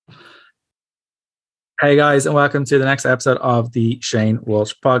Hey guys, and welcome to the next episode of the Shane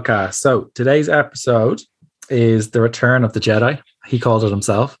Walsh podcast. So today's episode is the return of the Jedi. He called it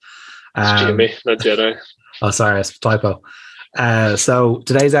himself. It's Jamie, not Jedi. Oh, sorry, it's a typo. So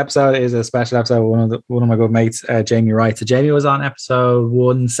today's episode is a special episode with one of my good mates, Jamie Wright. So Jamie was on episode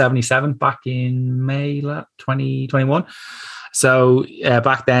 177 back in May 2021. So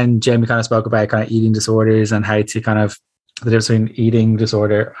back then, Jamie kind of spoke about kind of eating disorders and how to kind of the difference between eating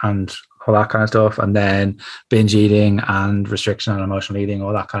disorder and all that kind of stuff, and then binge eating and restriction on emotional eating,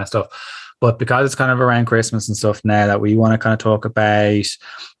 all that kind of stuff. But because it's kind of around Christmas and stuff now, that we want to kind of talk about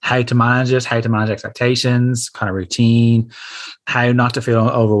how to manage it, how to manage expectations, kind of routine, how not to feel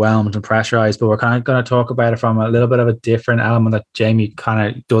overwhelmed and pressurized. But we're kind of going to talk about it from a little bit of a different element that Jamie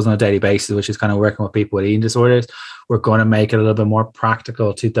kind of does on a daily basis, which is kind of working with people with eating disorders. We're going to make it a little bit more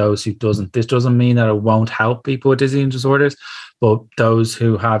practical to those who doesn't. This doesn't mean that it won't help people with eating disorders, but those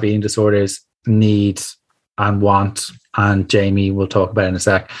who have eating disorders need and want, and Jamie will talk about in a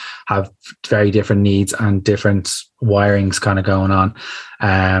sec, have very different needs and different wirings kind of going on.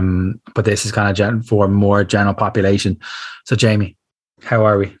 But this is kind of for more general population. So Jamie, how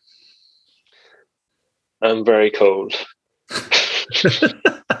are we? I'm very cold.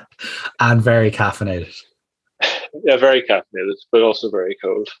 And very caffeinated. Yeah, very caffeinated, but also very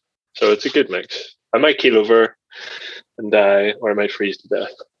cold. So it's a good mix. I might keel over and die, or I might freeze to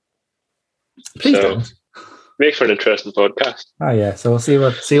death. Please don't. Makes for an interesting podcast. Oh yeah, so we'll see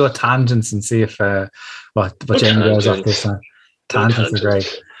what tangents and see if what Jamie goes off this time. Tangents are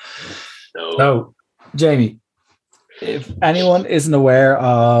great. No. So Jamie, if anyone isn't aware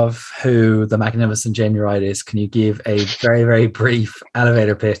of who the magnificent Jamie Wright is, can you give a very, very brief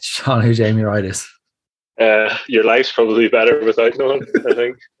elevator pitch on who Jamie Wright is? Your life's probably better without knowing. I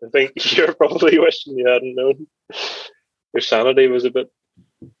think you're probably wishing you hadn't known. Your sanity was a bit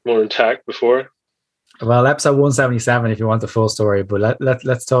more intact before. Well, episode 177 if you want the full story, but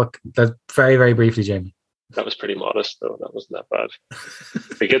let's talk that very, very briefly, Jamie. That was pretty modest, though. That wasn't that bad.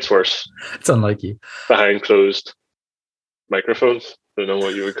 It gets worse. It's unlike you. Behind closed microphones. I don't know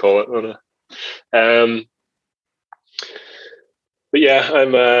what you would call it. But yeah,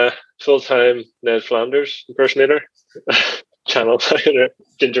 I'm a full-time Ned Flanders impersonator. Channel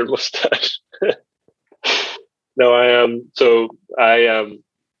ginger mustache. No, I am. So I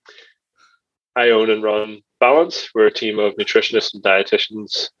own and run Balance. We're a team of nutritionists and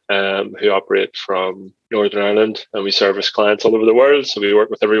dietitians who operate from Northern Ireland, and we service clients all over the world. So we work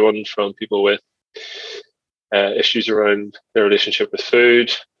with everyone from people with issues around their relationship with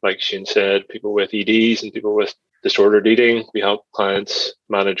food, like Shane said, people with EDs and people with disordered eating. We help clients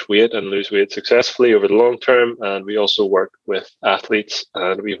manage weight and lose weight successfully over the long term. And we also work with athletes,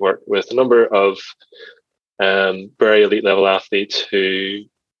 and we've worked with a number of very elite level athletes who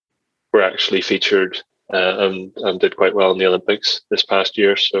were actually featured and did quite well in the Olympics this past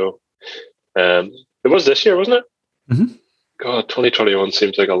year. So it was this year, wasn't it? Mm-hmm. God, 2021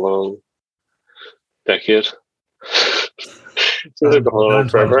 seems like a long decade. Seems like a whole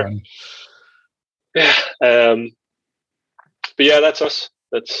lot forever. Yeah. But yeah, that's us.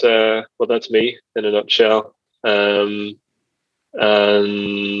 That's me in a nutshell. And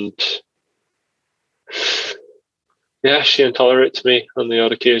yeah, Shane tolerates me on the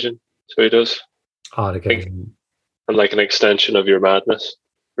odd occasion. So he does. Odd occasion. I'm like an extension of your madness,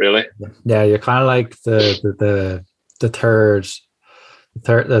 really. Yeah, you're kind of like the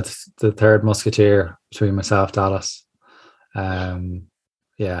third musketeer between myself, Dallas.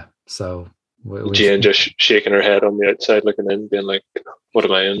 Yeah. So Jane just shaking her head on the outside, looking in, being like, "What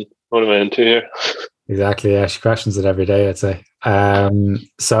am I in? What am I into here?" Exactly. Yeah, she questions it every day, I'd say.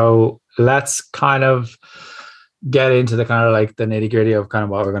 So let's kind of get into the kind of like the nitty gritty of kind of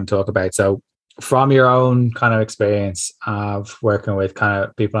what we're going to talk about. So from your own kind of experience of working with kind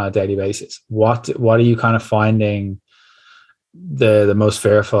of people on a daily basis, what are you kind of finding the most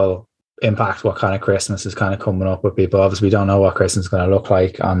fearful impact? What kind of Christmas is kind of coming up with people? Obviously, we don't know what Christmas is going to look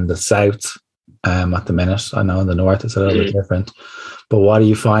like on the south at the minute. I know in the north it's a little bit different. But what are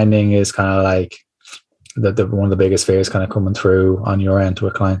you finding is kind of like the one of the biggest fears kind of coming through on your end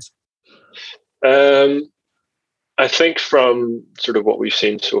with clients? I think from sort of what we've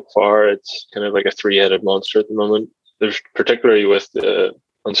seen so far, it's kind of like a three-headed monster at the moment. There's particularly with the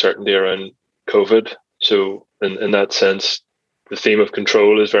uncertainty around COVID. So in that sense, the theme of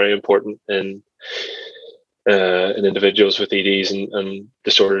control is very important in individuals with EDs and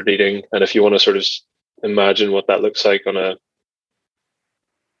disordered eating. And if you want to sort of imagine what that looks like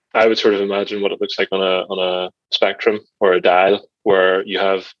I would sort of imagine what it looks like on a spectrum or a dial, where you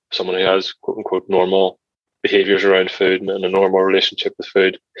have someone who has quote unquote normal behaviors around food and a normal relationship with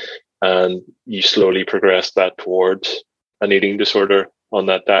food. and you slowly progress that towards an eating disorder on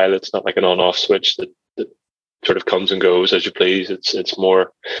that dial. It's not like an on-off switch that sort of comes and goes as you please. It's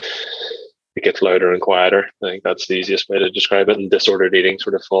more, it gets louder and quieter. I think that's the easiest way to describe it. And disordered eating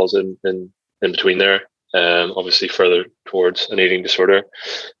sort of falls in between there. Obviously further towards an eating disorder.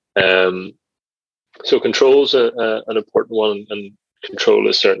 So control is an important one, and control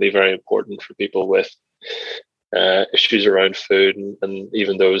is certainly very important for people with issues around food, and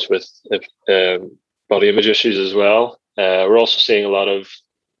even those with body image issues as well. We're also seeing a lot of,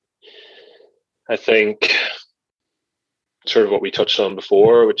 I think, sort of what we touched on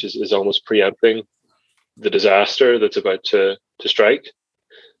before, which is almost preempting the disaster that's about to strike.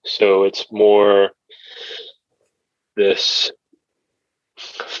 So it's more this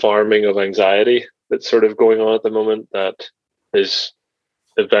farming of anxiety that's sort of going on at the moment that is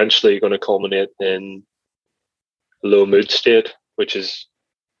eventually going to culminate in a low mood state, which is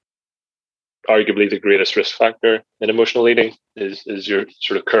arguably the greatest risk factor in emotional eating is your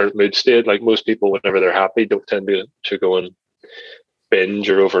sort of current mood state. Like most people, whenever they're happy, don't tend to go and binge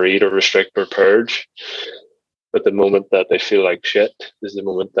or overeat or restrict or purge. But the moment that they feel like shit is the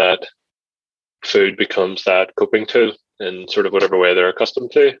moment that food becomes that coping tool in sort of whatever way they're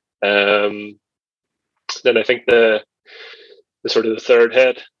accustomed to. Then I think the sort of the third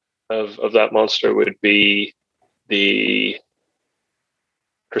head of that monster would be the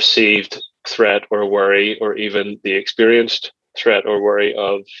perceived threat or worry, or even the experienced threat or worry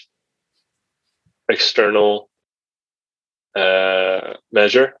of external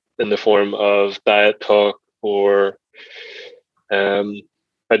measure in the form of diet talk, or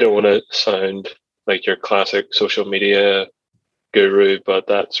I don't want to sound like your classic social media guru, but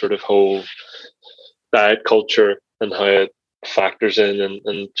that sort of whole diet culture and how it factors in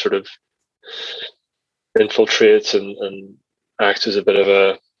and sort of infiltrates and acts as a bit of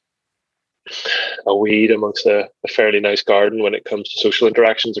a weed amongst a fairly nice garden when it comes to social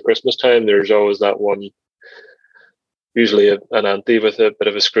interactions at Christmas time. There's always that one, usually an auntie with a bit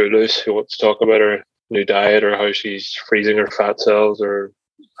of a screw loose who wants to talk about her new diet or how she's freezing her fat cells or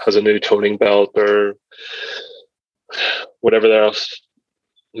has a new toning belt or whatever else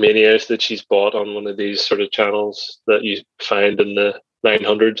mania is that she's bought on one of these sort of channels that you find in the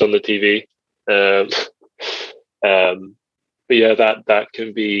 900s on the TV. But yeah, that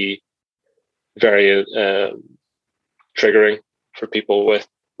can be very triggering for people with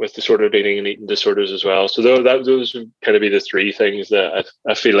disordered eating and eating disorders as well. So those would kind of be the three things that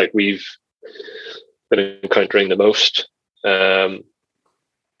I feel like we've been encountering the most. But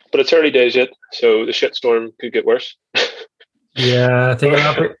it's early days yet, so the shitstorm could get worse. Yeah, I think a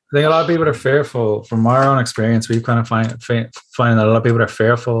lot of people are fearful. From our own experience, we've kind of find that a lot of people are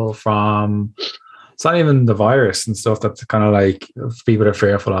fearful from. It's not even the virus and stuff that's kind of like people are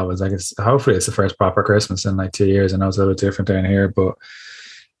fearful of. It's like hopefully it's the first proper Christmas in like 2 years. I know it's a little bit different down here, but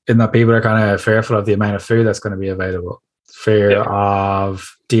in that people are kind of fearful of the amount of food that's going to be available. Fear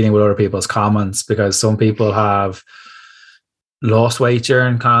of dealing with other people's comments, because some people have lost weight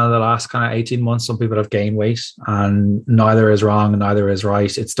during kind of the last kind of 18 months. Some people have gained weight, and neither is wrong and neither is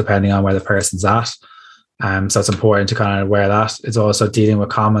right. It's depending on where the person's at. So it's important to kind of wear that. It's also dealing with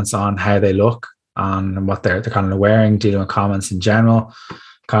comments on how they look and what they're kind of wearing, dealing with comments in general,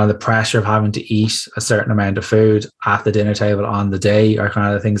 kind of the pressure of having to eat a certain amount of food at the dinner table on the day are kind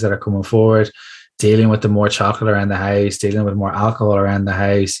of the things that are coming forward. Dealing with the more chocolate around the house, dealing with more alcohol around the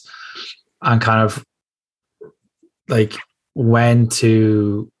house, and kind of like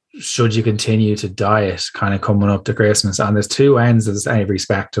should you continue to diet kind of coming up to Christmas. And there's two ends of every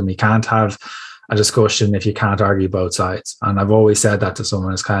spectrum. You can't have a discussion if you can't argue both sides. And I've always said that to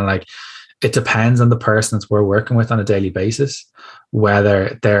someone. It's kind of like, it depends on the person that we're working with on a daily basis,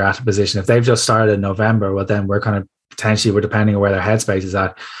 whether they're at a position. If they've just started in November, well, then we're depending on where their headspace is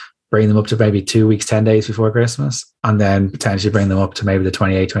at, bring them up to maybe 2 weeks, 10 days before Christmas, and then potentially bring them up to maybe the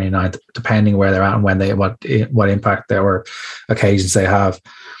 28th, 29th, depending where they're at and when what impact there or occasions they have.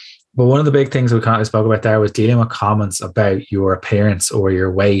 But one of the big things we kind of spoke about there was dealing with comments about your appearance or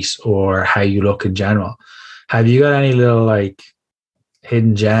your weight or how you look in general. Have you got any little like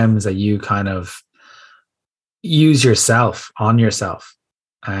hidden gems that you kind of use on yourself?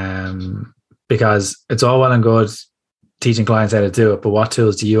 Because it's all well and good teaching clients how to do it, but what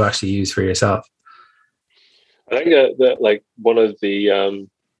tools do you actually use for yourself? I think that like one of the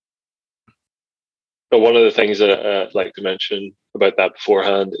things that I'd like to mention about that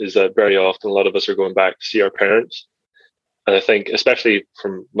beforehand is that very often a lot of us are going back to see our parents. And I think, especially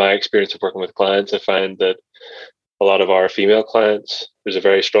from my experience of working with clients, I find that a lot of our female clients, there's a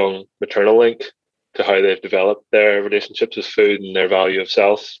very strong maternal link to how they've developed their relationships with food and their value of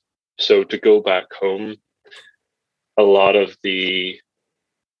self So to go back home, a lot of the,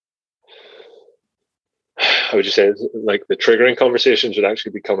 how would you say, like the triggering conversations would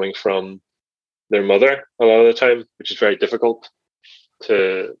actually be coming from their mother a lot of the time, which is very difficult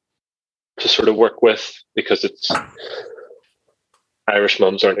to sort of work with, because it's Irish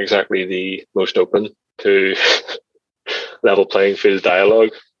mums aren't exactly the most open to level playing field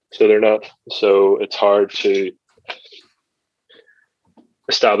dialogue. So they're not. So it's hard to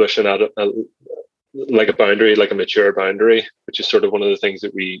establish like a boundary, like a mature boundary, which is sort of one of the things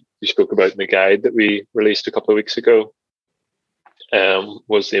that we spoke about in the guide that we released a couple of weeks ago.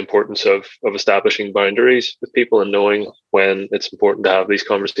 Was the importance of establishing boundaries with people and knowing when it's important to have these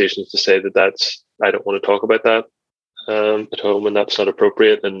conversations, to say that I don't want to talk about that at home, and that's not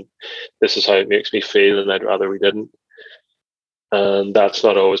appropriate, and this is how it makes me feel, and I'd rather we didn't. And that's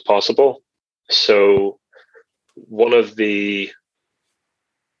not always possible. So one of the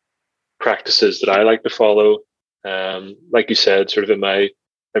practices that I like to follow, like you said, sort of in my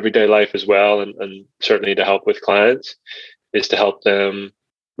everyday life as well, and certainly to help with clients, is to help them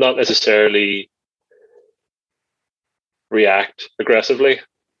not necessarily react aggressively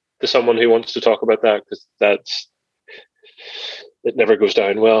to someone who wants to talk about that, because it never goes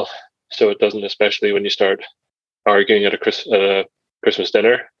down well. So it doesn't, especially when you start arguing at a Christmas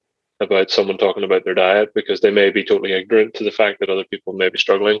dinner about someone talking about their diet, because they may be totally ignorant to the fact that other people may be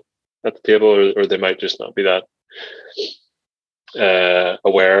struggling at the table, or they might just not be that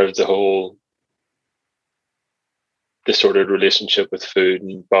aware of the whole disordered relationship with food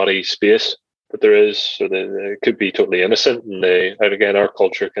and body space that there is. So they could be totally innocent, and again, our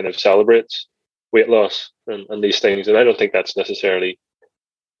culture kind of celebrates weight loss and these things, and I don't think that's necessarily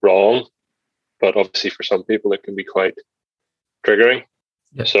wrong, but obviously for some people it can be quite triggering.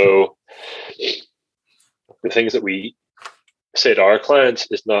 Yeah. So the things that we say to our clients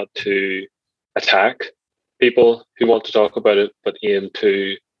is not to attack people who want to talk about it, but aim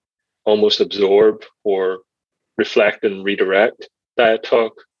to almost absorb or reflect and redirect diet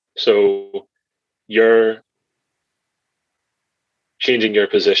talk. So you're changing your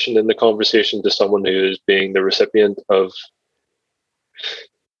position in the conversation to someone who is being the recipient of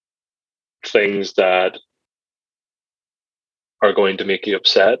things that are going to make you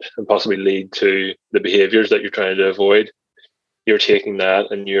upset and possibly lead to the behaviors that you're trying to avoid. You're taking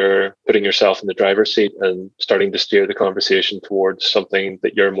that and you're putting yourself in the driver's seat and starting to steer the conversation towards something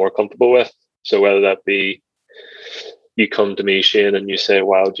that you're more comfortable with. So whether that be you come to me, Shane, and you say,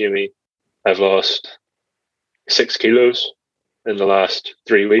 wow, Jamie, I've lost 6 kilos in the last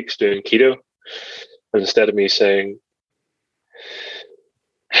 3 weeks doing keto. And instead of me saying,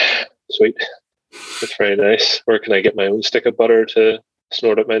 sweet, that's very nice, where can I get my own stick of butter to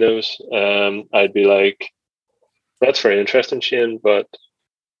snort up my nose? I'd be like, that's very interesting, Shane, but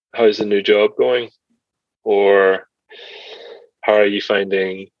how's the new job going? Or how are you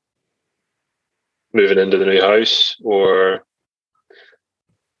finding moving into the new house? Or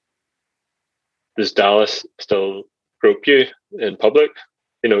does Dallas still grope you in public?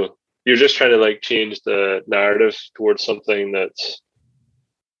 You know, you're just trying to like change the narrative towards something that's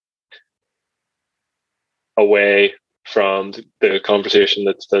away from the conversation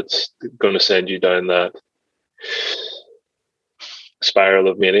that's going to send you down that spiral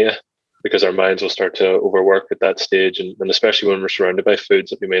of mania, because our minds will start to overwork at that stage, and especially when we're surrounded by foods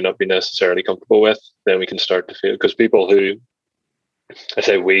that we may not be necessarily comfortable with, then we can start to feel, because people who, I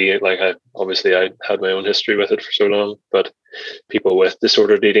say we, like I had my own history with it for so long, but people with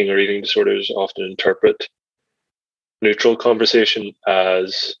disordered eating or eating disorders often interpret neutral conversation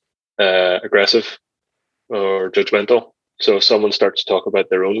as aggressive or judgmental. So if someone starts to talk about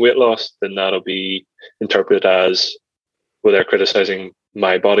their own weight loss, then that'll be interpreted as, well, they're criticizing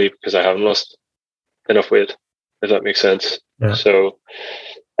my body because I haven't lost enough weight, if that makes sense. Yeah. So,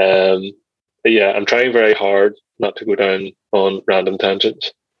 but yeah, I'm trying very hard not to go down on random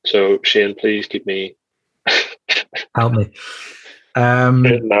tangents. So Shane, please keep me help me.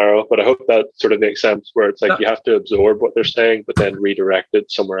 Narrow, but I hope that sort of makes sense, where it's like you have to absorb what they're saying, but then redirect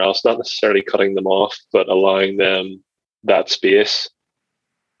it somewhere else, not necessarily cutting them off, but allowing them that space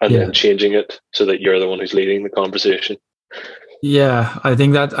and then changing it so that you're the one who's leading the conversation. Yeah, I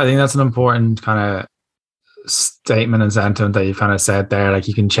think that's an important kind of statement and sentiment that you've kind of said there. Like,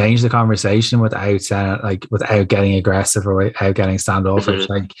 you can change the conversation without saying, like, without getting aggressive or without getting standoffish.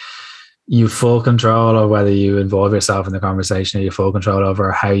 Mm-hmm. Like, you full control of whether you involve yourself in the conversation, or you full control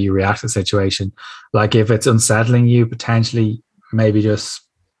over how you react to the situation. Like, if it's unsettling you, potentially maybe just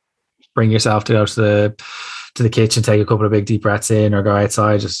bring yourself to go to the kitchen, take a couple of big deep breaths in, or go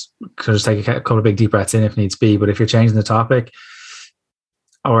outside, just take a couple of big deep breaths in if needs be. But if you're changing the topic,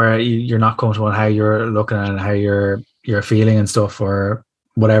 or you're not comfortable in how you're looking and how you're feeling and stuff, or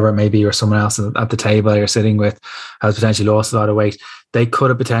whatever it may be, or someone else at the table you're sitting with has potentially lost a lot of weight, they could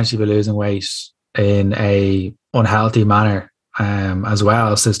have potentially been losing weight in a unhealthy manner as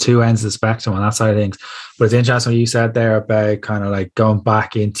well. So there's two ends of the spectrum on that side of things. But it's interesting what you said there about kind of like going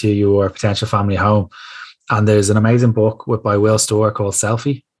back into your potential family home. And there's an amazing book by Will Storr called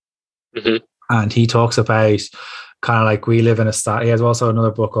Selfie. Mm-hmm. And he talks about kind of like we live in he has also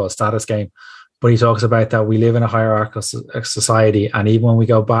another book called Status Game, but he talks about that we live in a hierarchical society. And even when we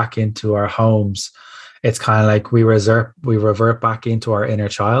go back into our homes, it's kind of like we revert back into our inner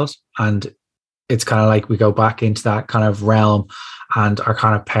child. And it's kind of like we go back into that kind of realm, and our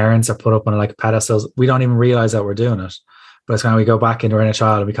kind of parents are put up on like pedestals. We don't even realize that we're doing it. But it's kind of, we go back into our inner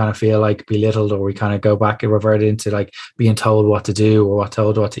child and we kind of feel like belittled, or we kind of go back and revert into like being told what to do or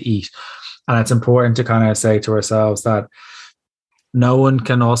told what to eat. And it's important to kind of say to ourselves that no one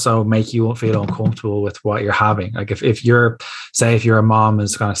can also make you feel uncomfortable with what you're having. Like if you're, say, if your mom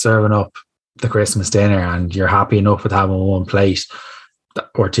is kind of serving up the Christmas dinner and you're happy enough with having one plate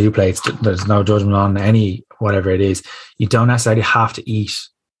or two plates, there's no judgment on any, whatever it is. You don't necessarily have to eat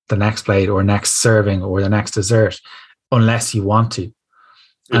the next plate or next serving or the next dessert unless you want to.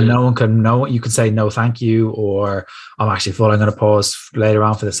 And no one can know. You can say no, thank you, or I'm actually full. I'm going to pause later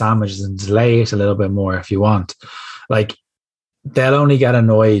on for the sandwiches and delay it a little bit more if you want. Like, they'll only get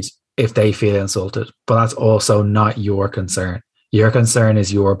annoyed if they feel insulted, but that's also not your concern. Your concern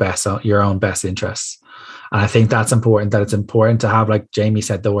is your own best interests. And I think that's important, that it's important to have, like Jamie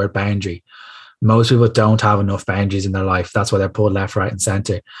said, the word boundary. Most people don't have enough boundaries in their life. That's why they're pulled left, right, and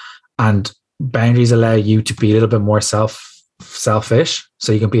center. And boundaries allow you to be a little bit more selfish,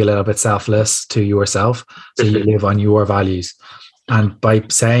 so you can be a little bit selfless to yourself, so you live on your values. And by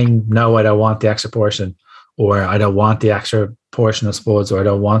saying no, I don't want the extra portion, or I don't want the extra portion of spuds, or I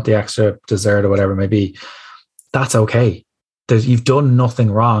don't want the extra dessert, or whatever it may be, that's okay. You've done nothing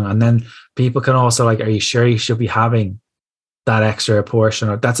wrong. And then people can also like, are you sure you should be having that extra portion?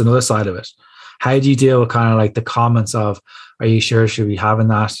 Or that's another side of it. How do you deal with kind of like the comments of, are you sure you should be having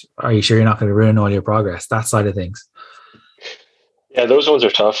that? Are you sure you're not going to ruin all your progress? That side of things. Yeah, those ones are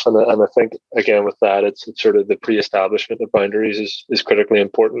tough. And I think, again, with that, it's sort of the pre-establishment of boundaries is critically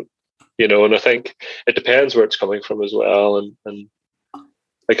important, and I think it depends where it's coming from as well. And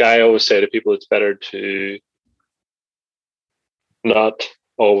like I always say to people, it's better to not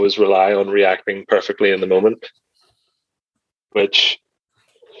always rely on reacting perfectly in the moment, which,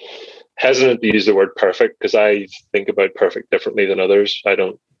 hesitant to use the word perfect because I think about perfect differently than others. I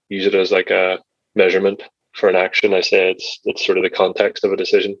don't use it as like a measurement for an action. I say it's sort of the context of a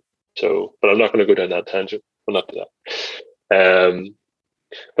decision. So, but I'm not going to go down that tangent. I'll not do that.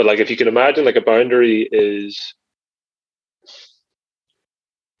 But like, if you can imagine, like a boundary is,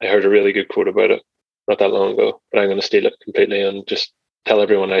 I heard a really good quote about it not that long ago, but I'm going to steal it completely and just tell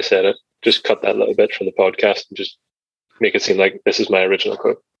everyone I said it. Just cut that little bit from the podcast and just make it seem like this is my original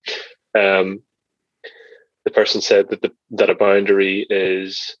quote. The person said that a boundary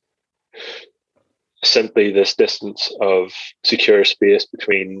is simply this distance of secure space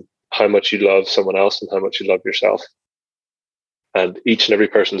between how much you love someone else and how much you love yourself. And each and every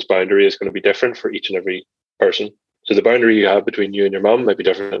person's boundary is going to be different for each and every person. So the boundary you have between you and your mom might be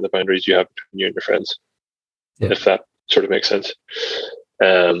different than the boundaries you have between you and your friends, if that sort of makes sense.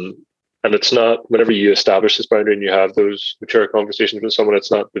 And it's not, whenever you establish this boundary and you have those mature conversations with someone,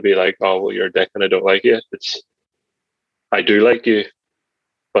 it's not to be like, oh, well, you're a dick and I don't like you. It's, I do like you,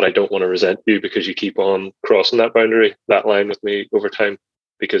 but I don't want to resent you because you keep on crossing that boundary, that line with me over time,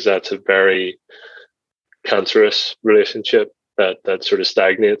 because that's a very cancerous relationship that sort of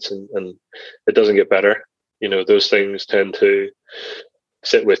stagnates and it doesn't get better. Those things tend to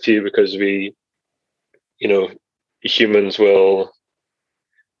sit with you because humans will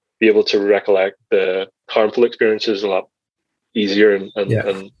be able to recollect the harmful experiences a lot easier and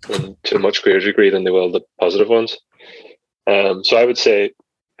to a much greater degree than they will the positive ones. So I would say,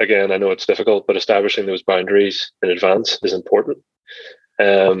 again, I know it's difficult, but establishing those boundaries in advance is important.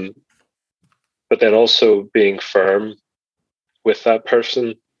 But then also being firm with that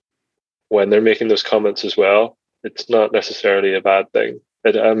person when they're making those comments as well. It's not necessarily a bad thing.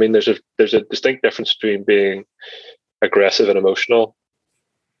 There's a distinct difference between being aggressive and emotional,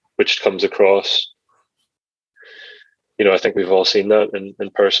 which comes across, I think we've all seen that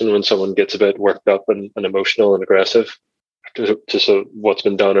in person when someone gets a bit worked up and emotional and aggressive to what's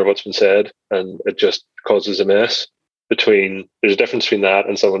been done or what's been said, and it just causes a mess. There's a difference between that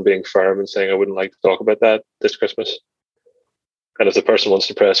and someone being firm and saying, I wouldn't like to talk about that this Christmas. And if the person wants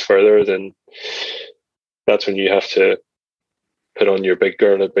to press further, then that's when you have to put on your big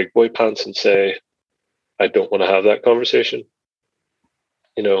girl or big boy pants and say, I don't want to have that conversation.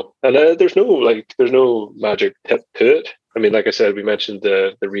 And there's no magic tip to it. I mean, like I said, we mentioned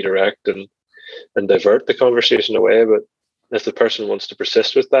the redirect and divert the conversation away, but if the person wants to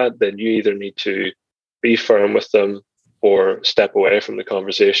persist with that, then you either need to be firm with them or step away from the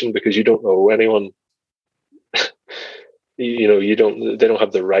conversation, because you don't owe anyone. They don't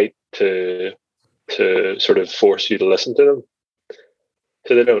have the right to sort of force you to listen to them.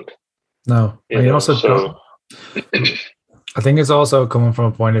 So they don't. No, and you also don't. I think it's also coming from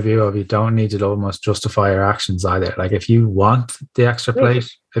a point of view of you don't need to almost justify your actions either. Like, if you want the extra plate,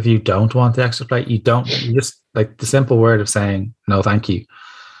 if you don't want the extra plate, you just, like, the simple word of saying no, thank you.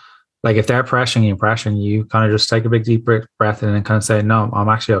 Like, if they're pressuring you, kind of just take a big deep breath in and kind of say, no, I'm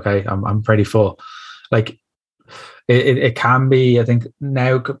actually okay. I'm pretty full. Like, it can be, I think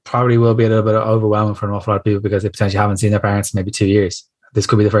now probably will be a little bit overwhelming for an awful lot of people, because they potentially haven't seen their parents in maybe 2 years. This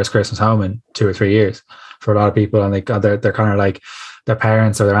could be the first Christmas home in 2 or 3 years for a lot of people. And they're kind of like, their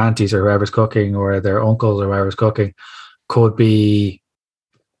parents or their aunties or whoever's cooking, or their uncles or whoever's cooking, could be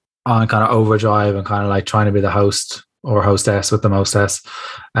on kind of overdrive and kind of like trying to be the host or hostess with the mostess,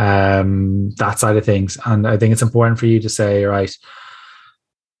 that side of things. And I think it's important for you to say, right,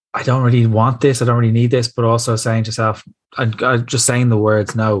 I don't really want this, I don't really need this, but also saying to yourself, and just saying the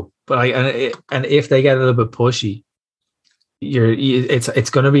words no. But and if they get a little bit pushy, it's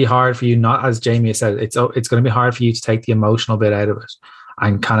going to be hard for you, not, as Jamie said, it's going to be hard for you to take the emotional bit out of it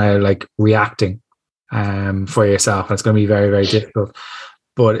and kind of like reacting for yourself. And it's going to be very, very difficult.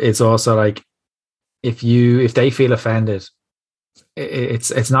 But it's also like, if they feel offended,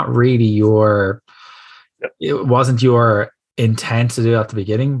 it's not really it wasn't your intent to do at the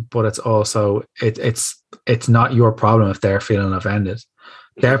beginning, but it's also it's not your problem if they're feeling offended.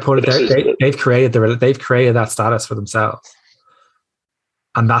 They've created that status for themselves,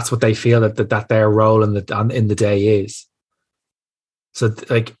 and that's what they feel that their role in the day is. So,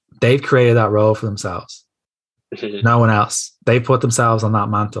 like, they've created that role for themselves. Mm-hmm. No one else. They put themselves on that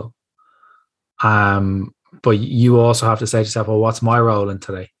mantle. But you also have to say to yourself, well, what's my role in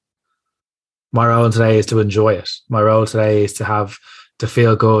today? My role in today is to enjoy it. My role today is to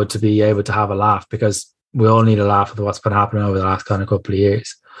feel good, to be able to have a laugh, because we all need a laugh with what's been happening over the last kind of couple of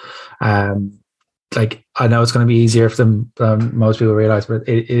years. Like, I know it's going to be easier for them than most people realize, but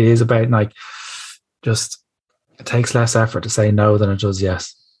it is about, like, just, it takes less effort to say no than it does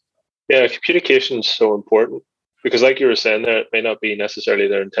yes. Yeah, communication is so important, because, like you were saying there, it may not be necessarily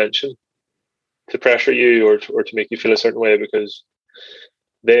their intention to pressure you or to make you feel a certain way, because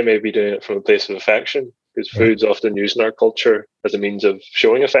they may be doing it from a place of affection, because food's often used in our culture as a means of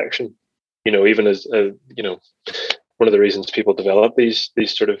showing affection. Even as one of the reasons people develop these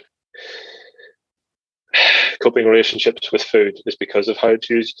sort of coping relationships with food is because of how it's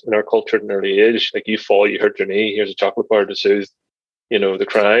used in our culture at an early age. Like, you fall, you hurt your knee, here's a chocolate bar to soothe, the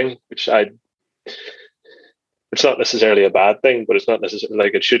crying, which it's not necessarily a bad thing, but it's not necessarily,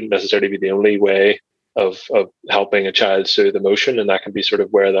 like, it shouldn't necessarily be the only way of helping a child soothe emotion. And that can be sort of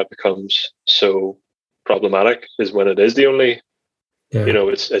where that becomes so problematic, is when it is the only,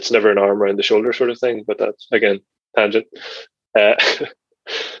 it's never an arm around the shoulder sort of thing. But that's, again, tangent.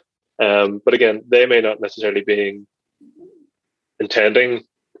 But again, they may not necessarily be intending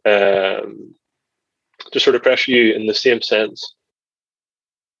to sort of pressure you in the same sense.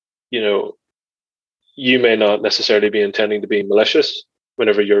 You may not necessarily be intending to be malicious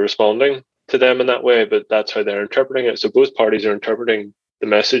whenever you're responding to them in that way, but that's how they're interpreting it. So both parties are interpreting the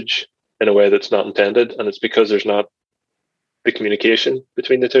message in a way that's not intended, and it's because there's not the communication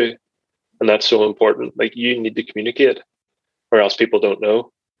between the two. And that's so important. Like, you need to communicate, or else people don't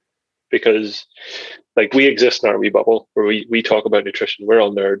know. Because, like, we exist in our wee bubble where we talk about nutrition. We're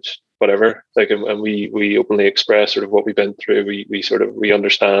all nerds, whatever. Like, and we openly express sort of what we've been through. We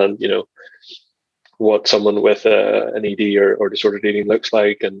understand, what someone with an ED or disordered eating looks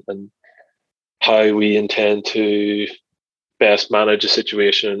like, and how we intend to best manage a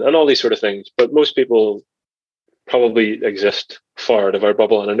situation and all these sort of things. But most people probably exist far out of our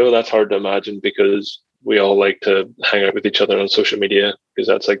bubble. And I know that's hard to imagine, because we all like to hang out with each other on social media, because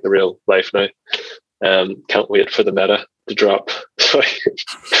that's like the real life now. Can't wait for the meta to drop. So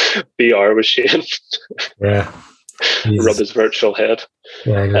VR with Shane. Yeah. Rub his virtual head.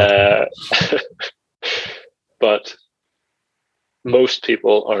 Yeah, exactly. But most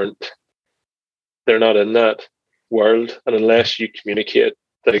people they're not in that world. And unless you communicate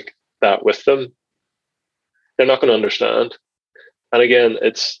like that with them, they're not going to understand. And again,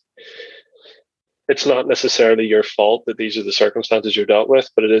 it's not necessarily your fault that these are the circumstances you're dealt with,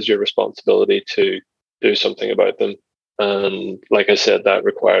 but it is your responsibility to do something about them. And like I said, that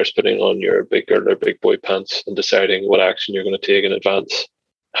requires putting on your big girl or big boy pants and deciding what action you're going to take in advance,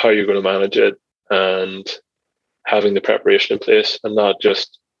 how you're going to manage it, and having the preparation in place, and not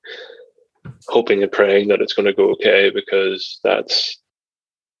just hoping and praying that it's going to go okay, because that's,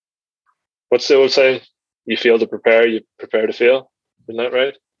 what's the old saying? You fail to prepare, you prepare to fail. Isn't that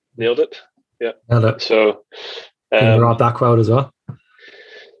right? Nailed it. Yeah. Nailed it. So, can you rob that quote as well?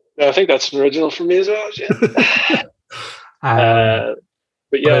 No, I think that's an original for me as well. Yeah.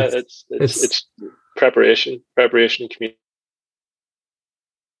 But yeah, it's preparation, community.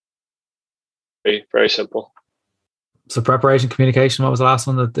 Very, very simple. So preparation, communication. What was the last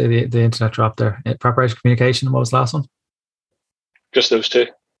one that the internet dropped there? Preparation, communication. What was the last one? Just those two.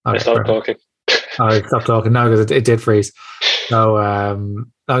 Okay, I stopped talking. All right, stop talking. No, because it did freeze. So, I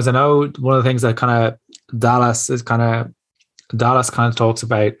know one of the things that Dallas kind of talks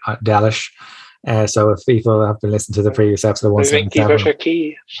about Delish. So if people have been listening to the previous episode of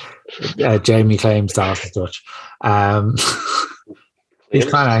 177, Jamie claims Dallas is Dutch. He's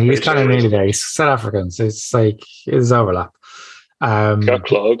kind of nearly there. He's South African, so it's like it's overlap. Got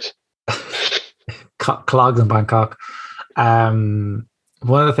clogs. Clogs in Bangkok. One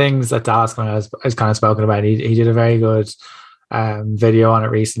of the things that Dallas has kind of spoken about, he did a very good video on it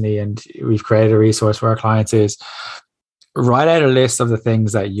recently, and we've created a resource for our clients, is write out a list of the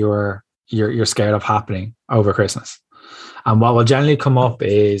things that you're scared of happening over Christmas. And what will generally come up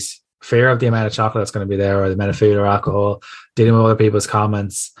is fear of the amount of chocolate that's going to be there, or the amount of food or alcohol, dealing with other people's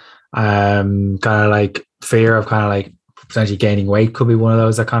comments, kind of like fear of kind of like potentially gaining weight could be one of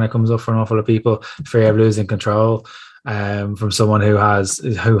those that kind of comes up for an awful lot of people. Fear of losing control from someone who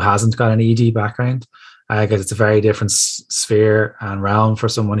hasn't got an ED background, because it's a very different sphere and realm for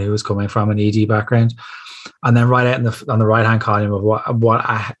someone who is coming from an ED background. And then write out on the right hand column of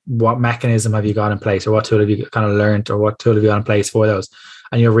what mechanism have you got in place, or what tool have you kind of learned, or what tool have you got in place for those.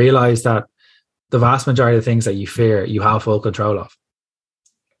 And you'll realize that the vast majority of things that you fear, you have full control of.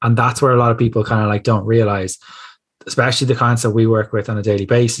 And that's where a lot of people kind of like don't realize, especially the clients that we work with on a daily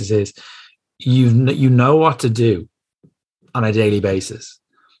basis, is you know what to do on a daily basis.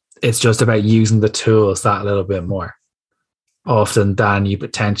 It's just about using the tools that little bit more often than you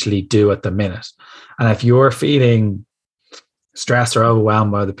potentially do at the minute. And if you're feeling stressed or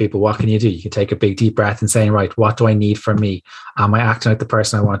overwhelmed by other people, what can you do? You can take a big deep breath and saying, right, what do I need from me? Am I acting like the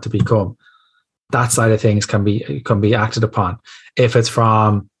person I want to become? That side of things can be acted upon. If it's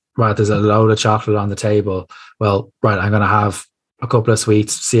from, right, there's a load of chocolate on the table, well, right, I'm going to have a couple of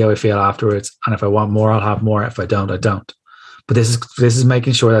sweets, see how I feel afterwards. And if I want more, I'll have more. If I don't, I don't. But this is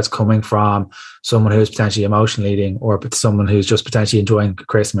making sure that's coming from someone who's potentially emotionally eating, or someone who's just potentially enjoying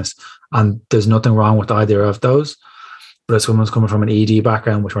Christmas. And there's nothing wrong with either of those. But if someone's coming from an ED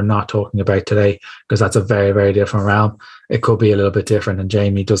background, which we're not talking about today, because that's a very, very different realm, it could be a little bit different. And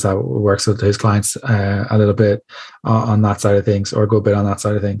Jamie does that, works with his clients a little bit on that side of things, or a good bit on that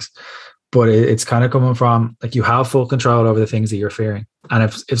side of things. But it's kind of coming from, like, you have full control over the things that you're fearing. And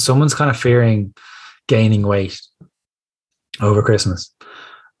if someone's kind of fearing gaining weight over Christmas,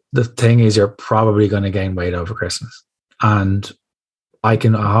 the thing is, you're probably going to gain weight over Christmas. And I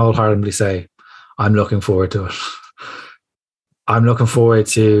can wholeheartedly say, I'm looking forward to it. I'm looking forward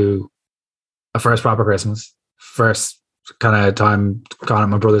to a first proper Christmas, first kind of time gone at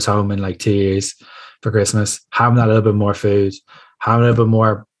my brother's home in like 2 years for Christmas, having that little bit more food, having a little bit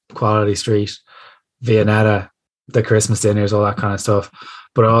more quality street, Viennetta, the Christmas dinners, all that kind of stuff,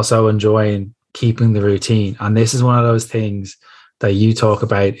 but also enjoying keeping the routine. And this is one of those things that you talk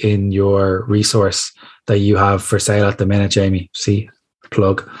about in your resource that you have for sale at the minute, Jamie. See,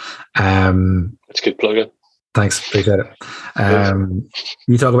 plug. That's good plug-in. Thanks, appreciate it.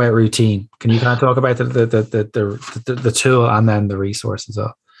 You talk about routine. Can you kind of talk about the tool and then the resource as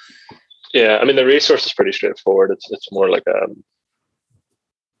well? Yeah, I mean, the resource is pretty straightforward. It's more like a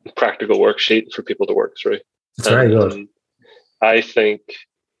practical worksheet for people to work through. It's very good. I think,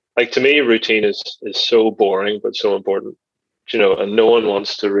 like, to me, routine is so boring but so important. You know, and no one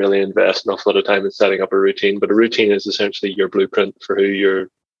wants to really invest an awful lot of time in setting up a routine. But a routine is essentially your blueprint for who you're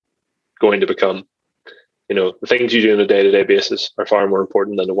going to become. You know, the things you do on a day-to-day basis are far more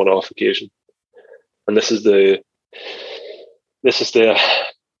important than a one-off occasion. And this is the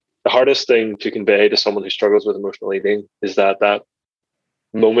hardest thing to convey to someone who struggles with emotional eating, is that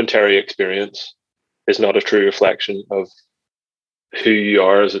momentary experience is not a true reflection of who you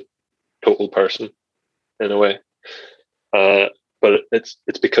are as a total person, in a way. But it's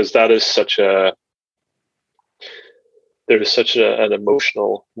because there is such an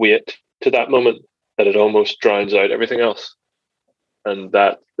emotional weight to that moment that it almost drowns out everything else. and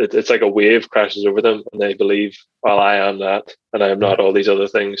that it's like a wave crashes over them, and they believe, well, I am that, and I am not all these other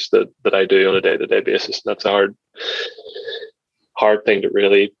things that I do on a day-to-day basis. And that's a hard thing to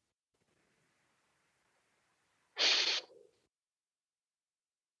really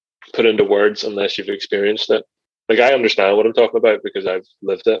put into words unless you've experienced it. Like, I understand what I'm talking about because I've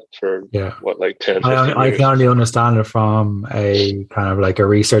lived it for like 10, 15 years. I can only understand it from a kind of like a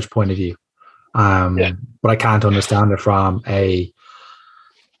research point of view. But I can't understand it from like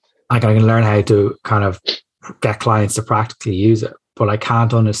I can learn how to kind of get clients to practically use it, but I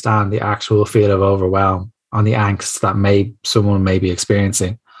can't understand the actual feel of overwhelm on the angst that someone may be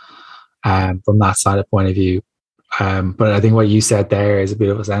experiencing from that side of point of view. But I think what you said there is a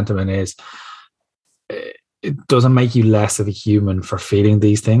beautiful sentiment is it doesn't make you less of a human for feeling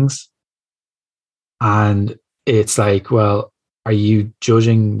these things. And it's like, well, are you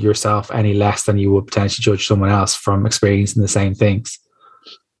judging yourself any less than you would potentially judge someone else from experiencing the same things?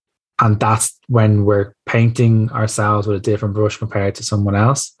 And that's when we're painting ourselves with a different brush compared to someone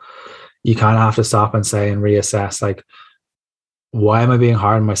else. You kind of have to stop and say and reassess, like, why am I being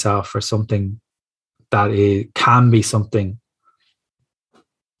hard on myself for something that can be something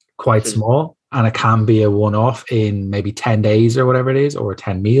quite small, and it can be a one-off in maybe 10 days or whatever it is, or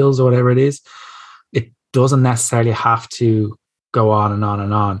 10 meals or whatever it is. It doesn't necessarily have to go on and on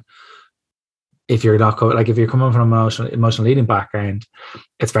and on. If you're not if you're coming from an emotional eating background,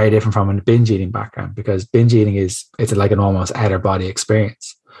 it's very different from a binge eating background, because binge eating it's like an almost outer body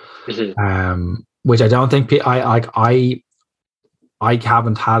experience, which I don't think I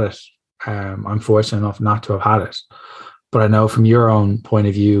haven't had it. I'm fortunate enough not to have had it, but I know from your own point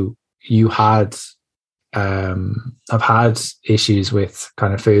of view, you have had issues with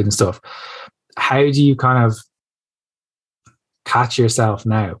kind of food and stuff. How do you kind of catch yourself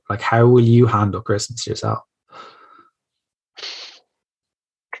now? Like, how will you handle Christmas yourself?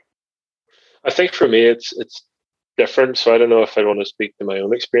 I think for me, it's different. So I don't know if I want to speak to my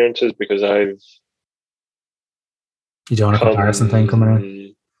own experiences, because you don't have a comparison thing coming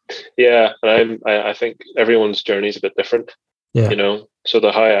in. Yeah, and I think everyone's journey is a bit different. Yeah, so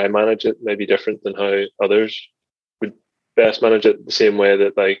the how I manage it may be different than how others would best manage it. The same way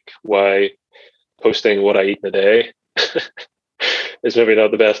that, like, why posting what I eat in a day is maybe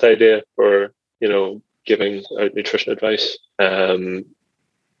not the best idea for giving out nutrition advice. But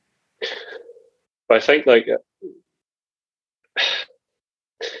I think, like,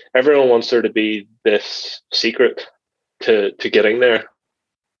 everyone wants there to be this secret to getting there.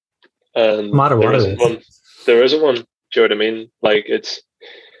 And no matter what it is. There isn't one. Do you know what I mean? Like, it's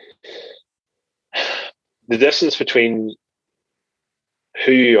the distance between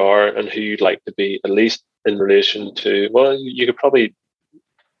who you are and who you'd like to be, at least in relation to, well, you could probably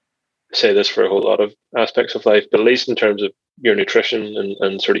say this for a whole lot of aspects of life, but at least in terms of your nutrition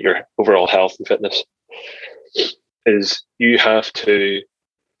and sort of your overall health and fitness, is you have to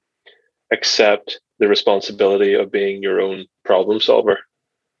accept the responsibility of being your own problem solver.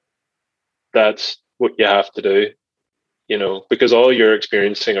 That's what you have to do, because all you're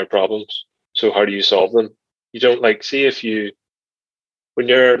experiencing are problems. So how do you solve them? You don't, like, see, when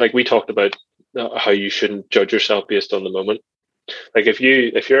you're, like, we talked about how you shouldn't judge yourself based on the moment. Like, if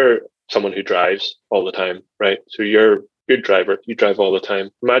you're someone who drives all the time, right? So you're a good driver, you drive all the time.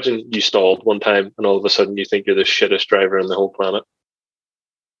 Imagine you stalled one time and all of a sudden you think you're the shittest driver on the whole planet.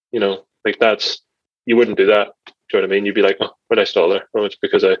 Like, you wouldn't do that. Do you know what I mean? You'd be like, oh, why did I stall there? Oh, it's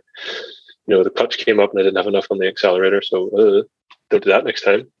because the clutch came up and I didn't have enough on the accelerator, so don't do that next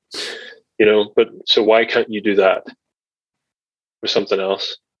time. But so why can't you do that with something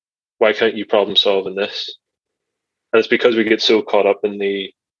else? Why can't you problem solve in this? And it's because we get so caught up in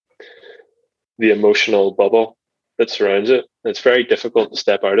the emotional bubble that surrounds it. And it's very difficult to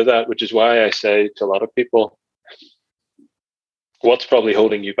step out of that, which is why I say to a lot of people, what's probably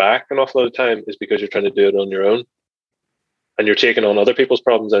holding you back an awful lot of time is because you're trying to do it on your own. And you're taking on other people's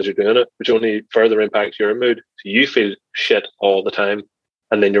problems as you're doing it, which only further impacts your mood. So you feel shit all the time.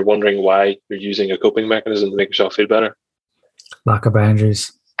 And then you're wondering why you're using a coping mechanism to make yourself feel better. Lack of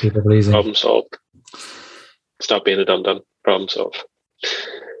boundaries, people pleasing. Problem solved. Stop being a dum-dum. Problem solved.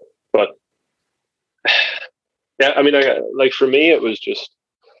 But yeah, I mean, for me, it was just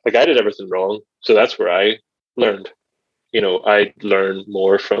like I did everything wrong. So that's where I learned. I learned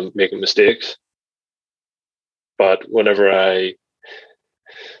more from making mistakes. But whenever I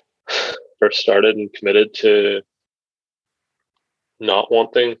first started and committed to not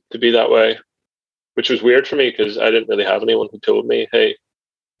wanting to be that way, which was weird for me because I didn't really have anyone who told me, hey,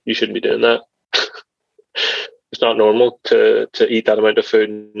 you shouldn't be doing that. It's not normal to eat that amount of food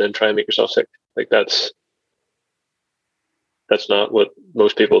and then try and make yourself sick. Like, that's That's not what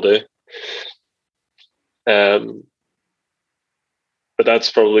most people do. But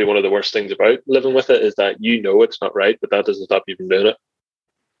that's probably one of the worst things about living with it, is that you know it's not right, but that doesn't stop you from doing it.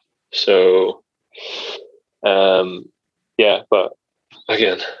 So, yeah, but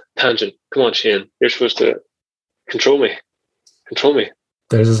again, tangent. Come on, Shane. You're supposed to control me. Control me.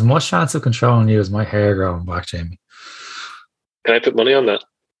 There's as much chance of controlling you as my hair growing back, Jamie. Can I put money on that?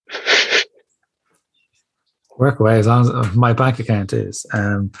 Work away as long as my bank account is.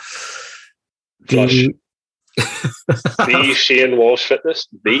 Flush. The Shane Walsh Fitness.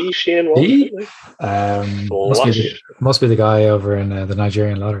 The Shane Walsh Fitness. Must be the guy over in the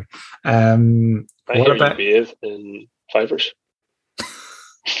Nigerian lottery. I hear you bathe in fivers.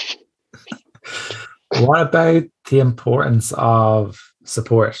 What about the importance of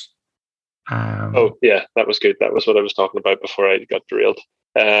support? Oh yeah, that was good. That was what I was talking about before I got derailed.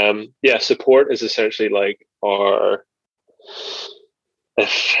 Yeah, support is essentially like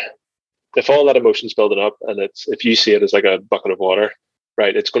if all that emotion's building up, and if you see it as like a bucket of water,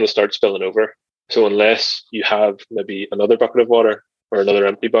 right, it's going to start spilling over. So unless you have maybe another bucket of water or another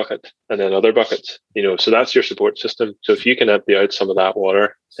empty bucket and then other buckets, so that's your support system. So if you can empty out some of that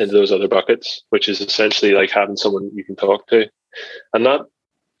water into those other buckets, which is essentially like having someone you can talk to, and not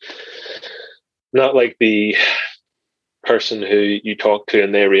like the person who you talk to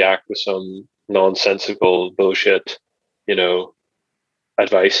and they react with some nonsensical bullshit,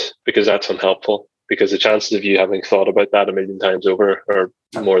 advice, because that's unhelpful, because the chances of you having thought about that a million times over are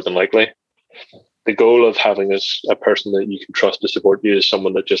more than likely. The goal of having a person that you can trust to support you is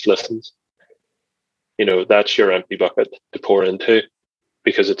someone that just listens. That's your empty bucket to pour into,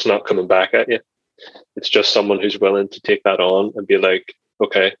 because it's not coming back at you. It's just someone who's willing to take that on and be like,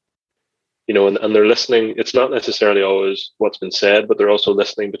 okay, and they're listening. It's not necessarily always what's been said, but they're also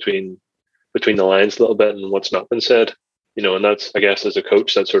listening between the lines a little bit and what's not been said. And that's, I guess, as a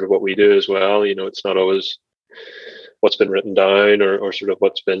coach, that's sort of what we do as well. It's not always what's been written down or sort of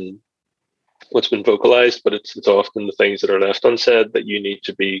what's been vocalized, but it's often the things that are left unsaid that you need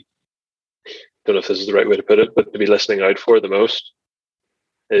to be, don't know if this is the right way to put it, but to be listening out for the most,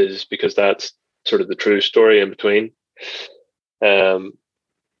 is because that's sort of the true story in between.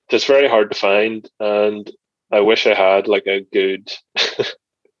 It's very hard to find, and I wish I had like a good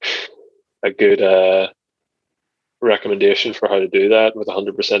recommendation for how to do that with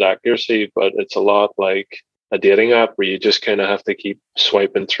 100% accuracy, but it's a lot like a dating app where you just kind of have to keep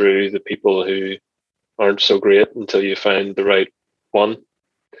swiping through the people who aren't so great until you find the right one.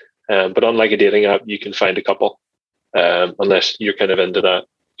 But unlike a dating app, you can find a couple, unless you're kind of into that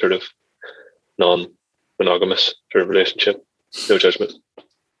sort of non-monogamous sort of relationship. No judgment.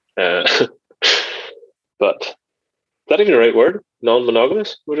 But is that even the right word?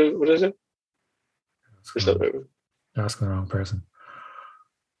 Non-monogamous? What is it? Is that right? You're asking the wrong person.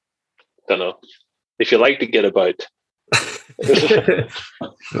 Don't know. If you like to get about. You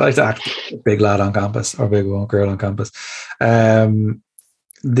like to act big lad on campus or big girl on campus.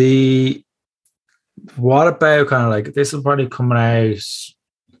 What about kind of like, this will probably coming out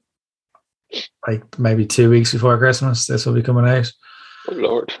like maybe 2 weeks before Christmas. This will be coming out. Oh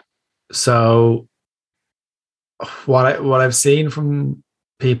Lord. So what I've seen from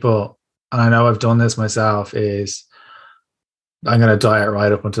people, and I know I've done this myself, is I'm going to diet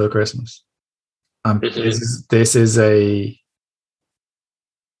right up until Christmas. This is a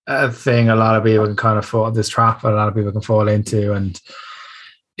thing a lot of people can kind of fall, this trap that a lot of people can fall into. And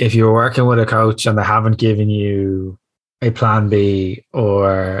if you're working with a coach and they haven't given you a plan B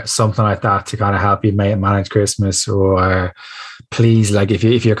or something like that to kind of help you manage Christmas, or please, like if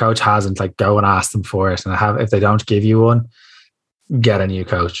your coach hasn't, like go and ask them for it. And if they don't give you one, get a new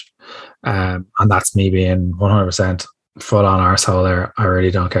coach. And that's me being 100% full on arsehole there. I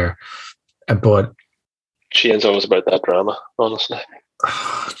really don't care. But Shane's always about that drama, honestly.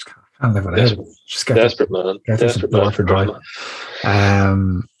 I can't live without it. Just get desperate man. Desperate man for drama.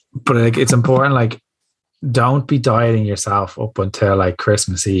 But like, it's important, like, don't be dieting yourself up until like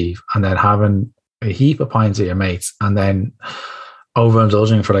Christmas Eve and then having a heap of pints with your mates and then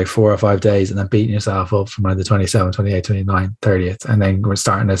overindulging for like 4 or 5 days and then beating yourself up from like the 27th, 28th, 29th, 30th, and then we're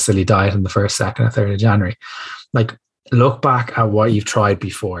starting a silly diet on the 1st, 2nd, or 3rd of January. Like, look back at what you've tried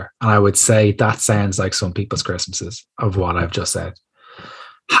before, and I would say that sounds like some people's Christmases of what I've just said.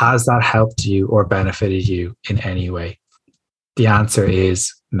 Has that helped you or benefited you in any way? The answer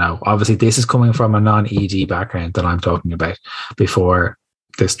is no. Obviously, this is coming from a non-ED background that I'm talking about before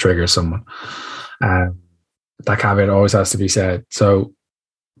this triggers someone. That caveat always has to be said. So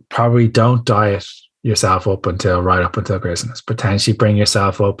probably don't diet yourself up until Christmas. Potentially bring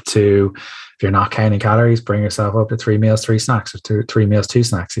yourself up to, if you're not counting calories, bring yourself up to 3 meals, 3 snacks, or 3 meals, 2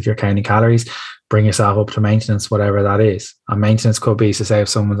 snacks. If you're counting calories, bring yourself up to maintenance, whatever that is. And maintenance could be, to say if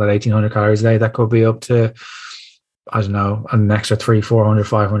someone's at 1,800 calories a day, that could be up to, I don't know, an extra 300, 400,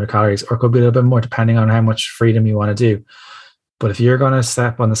 500 calories, or it could be a little bit more depending on how much freedom you want to do. But if you're going to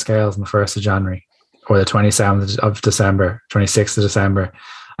step on the scales on the 1st of January or the 27th of December, 26th of December,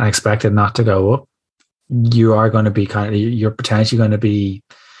 and expect it not to go up, you are going to be you're potentially going to be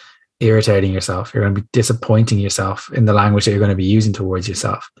irritating yourself. You're going to be disappointing yourself in the language that you're going to be using towards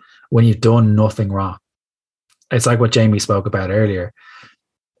yourself when you've done nothing wrong. It's like what Jamie spoke about earlier.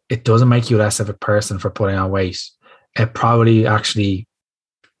 It doesn't make you less of a person for putting on weight. It probably actually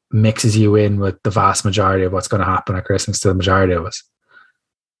mixes you in with the vast majority of what's going to happen at Christmas to the majority of us.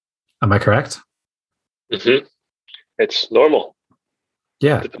 Am I correct? Mm-hmm. It's normal.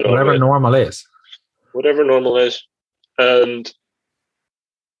 Yeah, whatever normal is. Whatever normal is. And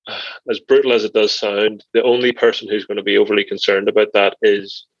as brutal as it does sound, the only person who's going to be overly concerned about that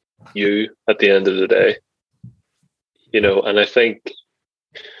is you at the end of the day. You know, and I think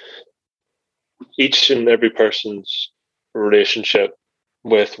each and every person's relationship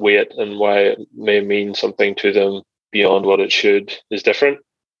with weight and why it may mean something to them beyond what it should is different.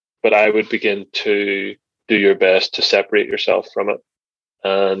 But I would begin to do your best to separate yourself from it.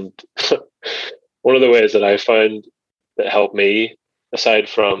 And one of the ways that I found that helped me, aside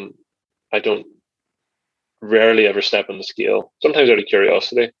from I don't rarely ever step on the scale, sometimes out of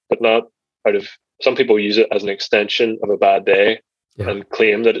curiosity, but not out of, some people use it as an extension of a bad day. Yeah. And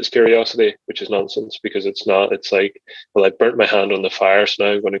claim that it's curiosity, which is nonsense, because it's not. It's like, well, I burnt my hand on the fire, so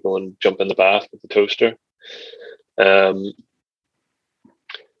now I'm going to go and jump in the bath with the toaster.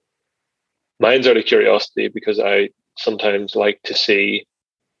 Mine's out of curiosity because I sometimes like to see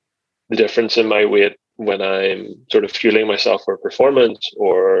the difference in my weight when I'm sort of fueling myself for performance,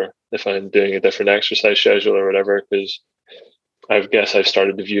 or if I'm doing a different exercise schedule or whatever, because I guess I've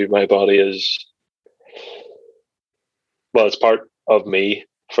started to view my body as, well, it's part of me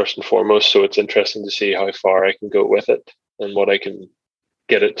first and foremost. So it's interesting to see how far I can go with it and what I can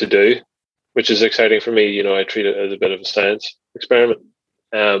get it to do, which is exciting for me. You know, I treat it as a bit of a science experiment.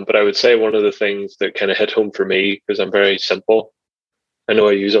 But I would say one of the things that kind of hit home for me, because I'm very simple, I know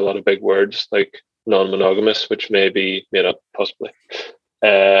I use a lot of big words like non-monogamous, which may be made up possibly.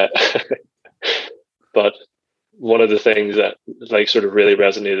 But one of the things that like sort of really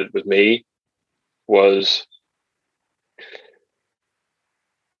resonated with me was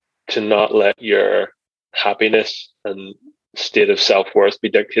to not let your happiness and state of self-worth be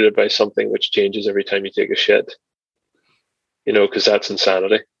dictated by something which changes every time you take a shit. You know, because that's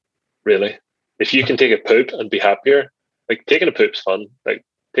insanity, really. If you can take a poop and be happier, like taking a poop's fun. Like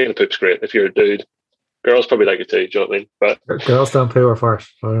taking a poop's great if you're a dude. Girls probably like it too, do you know what I mean? But girls don't poo or fart.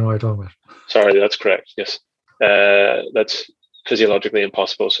 I don't know what you're talking about. Sorry, that's correct. Yes. That's physiologically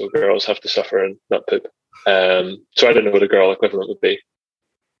impossible, so girls have to suffer and not poop. So I don't know what a girl equivalent would be.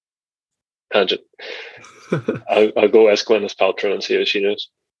 Tangent. I'll go ask Gwyneth Paltrow and see what she knows.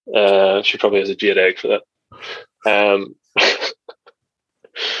 She probably has a jade egg for that.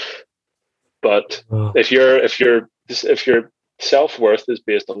 But if your self-worth is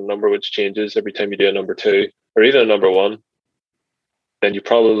based on a number which changes every time you do a number 2 or even a number 1, then you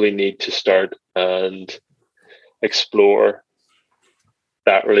probably need to start and explore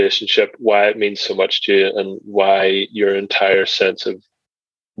that relationship, why it means so much to you, and why your entire sense of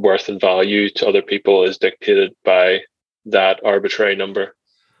worth and value to other people is dictated by that arbitrary number.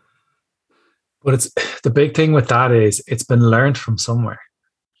 But it's the big thing with that is it's been learned from somewhere.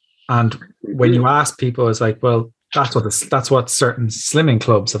 And when you ask people, it's like, well, that's what certain slimming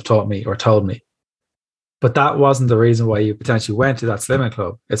clubs have taught me or told me. But that wasn't the reason why you potentially went to that slimming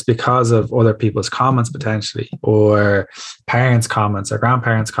club. It's because of other people's comments potentially, or parents' comments or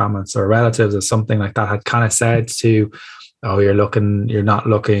grandparents' comments or relatives or something like that had kind of said to, oh, you're not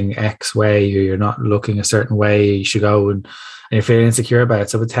looking X way, or you're not looking a certain way, you should go, and you're feeling insecure about it.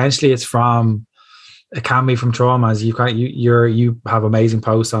 So potentially it can be from traumas. You have amazing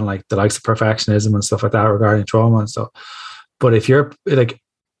posts on like the likes of perfectionism and stuff like that regarding trauma and stuff. But if you're like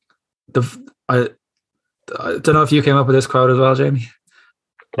I don't know if you came up with this quote as well, Jamie.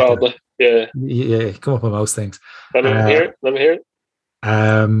 Probably, yeah. Yeah, come up with most things. Let me hear it.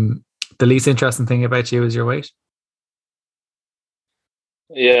 The least interesting thing about you is your weight.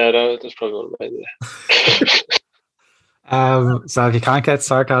 Yeah, that's probably one of my So if you can't get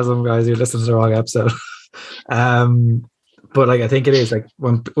sarcasm, guys, you're listening to the wrong episode. But like I think it is like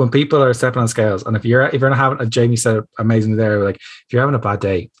when people are stepping on scales, and if you're not having, Jamie said amazingly there, like if you're having a bad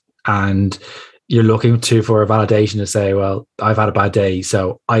day and you're looking to for a validation to say, well, I've had a bad day,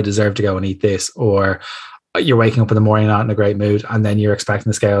 so I deserve to go and eat this, or you're waking up in the morning not in a great mood, and then you're expecting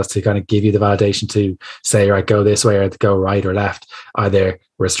the scales to kind of give you the validation to say, right, go this way or go right or left, either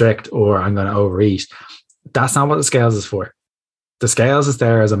restrict or I'm going to overeat. That's not what the scales is for. The scales is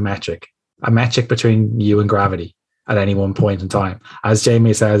there as a metric between you and gravity at any one point in time. As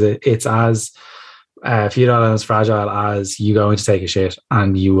Jamie says, it's as futile and as fragile as you going to take a shit,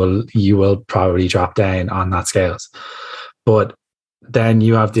 and you will probably drop down on that scales. But then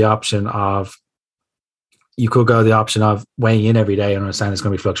you have the option of, you could go the option of weighing in every day and understand there's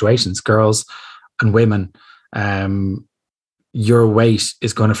going to be fluctuations. Girls and women, your weight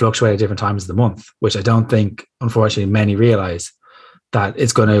is going to fluctuate at different times of the month, which I don't think, unfortunately, many realize that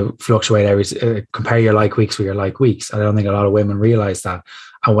it's going to fluctuate compare your like weeks with your like weeks. I don't think a lot of women realize that.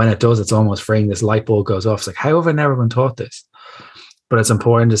 And when it does, it's almost freeing. This light bulb goes off. It's like, how have I never been taught this? But it's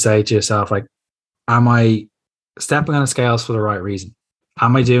important to say to yourself, like, am I stepping on the scales for the right reason?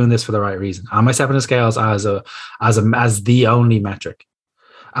 Am I doing this for the right reason? Am I stepping on the scales as the only metric?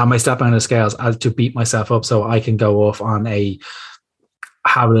 Am I stepping on the scales as to beat myself up so I can go off on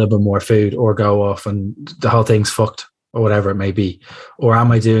have a little bit more food, or go off and the whole thing's fucked, or whatever it may be? Or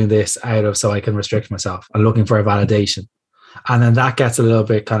am I doing this out of so I can restrict myself and looking for a validation? And then that gets a little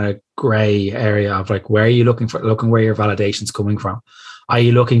bit kind of gray area of like, where are you looking where your validation's coming from? Are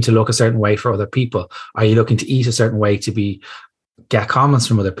you looking to look a certain way for other people? Are you looking to eat a certain way to get comments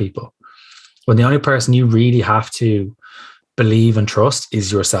from other people? When the only person you really have to believe and trust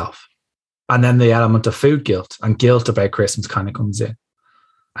is yourself. And then the element of food guilt and guilt about Christmas kind of comes in.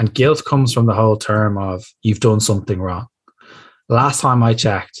 And guilt comes from the whole term of you've done something wrong. Last time I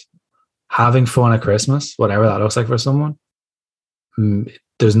checked, having fun at Christmas, whatever that looks like for someone,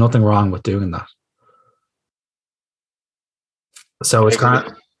 there's nothing wrong with doing that. So it's kind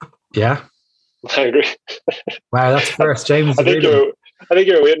of, yeah. I agree. Wow, that's first, James. I think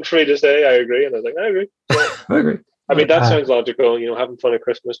you're waiting for me to say I agree, and I was like, I agree. Yeah. I agree. I mean, that sounds logical. Having fun at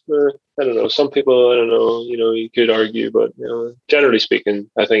Christmas. I don't know. Some people, I don't know. You could argue, but generally speaking,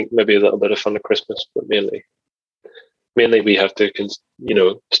 I think maybe a little bit of fun at Christmas, but mainly we have to,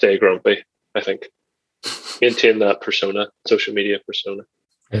 stay grumpy. I think maintain that persona, social media persona.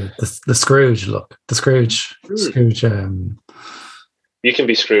 Yeah, the Scrooge look. The Scrooge. Scrooge. You can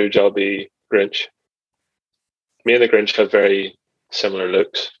be Scrooge. I'll be Grinch. Me and the Grinch have very similar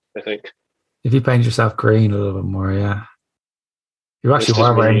looks, I think. If you paint yourself green a little bit more, yeah. You actually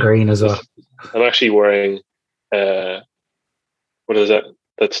are wearing green as well. I'm actually wearing, what is that?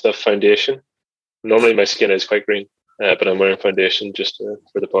 That stuff, foundation. Normally my skin is quite green, but I'm wearing foundation just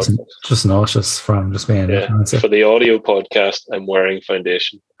for the podcast. Just nauseous from just being for the audio podcast, I'm wearing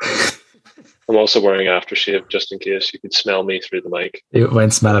foundation. I'm also wearing aftershave just in case you could smell me through the mic. When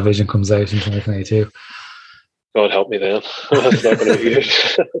Smell-O-Vision comes out in 2022. God help me then. That's not going to be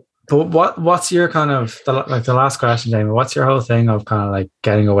good. But what's your kind of, the last question, Jamie, what's your whole thing of kind of like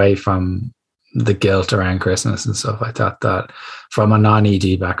getting away from the guilt around Christmas and stuff like that from a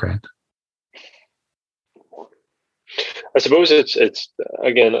non-ED background? I suppose it's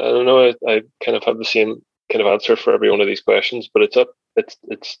again, I don't know, I kind of have the same kind of answer for every one of these questions, but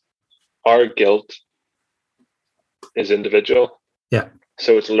it's our guilt is individual. Yeah.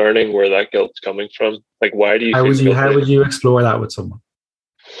 So it's learning where that guilt's coming from. Like, why do you how would you explore that with someone?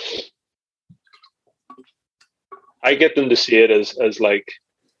 I get them to see it as like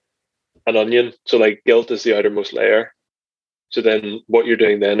an onion. So like guilt is the outermost layer. So then what you're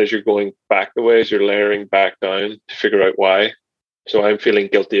doing then is you're going back the ways, you're layering back down to figure out why. So I'm feeling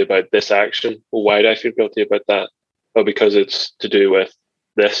guilty about this action. Well, why do I feel guilty about that? Well, because it's to do with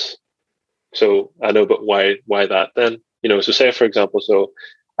this. So I know, but why that then? So say for example, so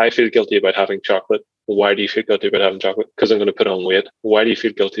I feel guilty about having chocolate. Well, why do you feel guilty about having chocolate? Because I'm going to put on weight. Why do you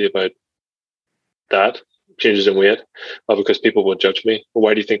feel guilty about that? Changes in weight? Well, because people will judge me. Well,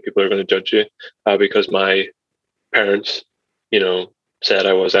 why do you think people are going to judge you? Because my parents, said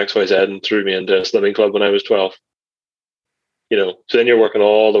I was XYZ and threw me into a slimming club when I was 12. So then you're working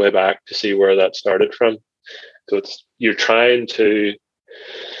all the way back to see where that started from. So you're trying to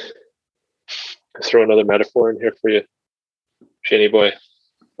throw another metaphor in here for you, Shaney boy.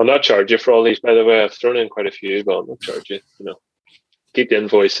 I'll not charge you for all these, by the way. I've thrown in quite a few, but I'll not charge you. Keep the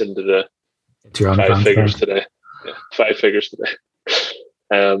invoice into the 5 figures today. Yeah, 5 figures today.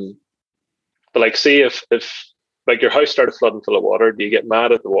 But like, see if like your house started flooding full of water, do you get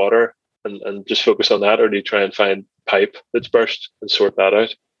mad at the water and just focus on that, or do you try and find pipe that's burst and sort that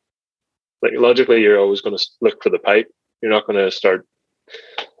out? Like logically, you're always going to look for the pipe. You're not going to start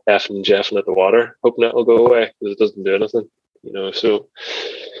effing and jeffing at the water, hoping that will go away because it doesn't do anything. So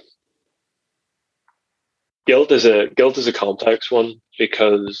Guilt is a complex one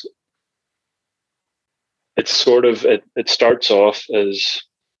because it's sort of it starts off as,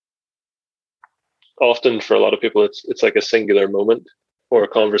 often for a lot of people it's like a singular moment or a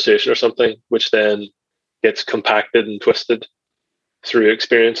conversation or something, which then gets compacted and twisted through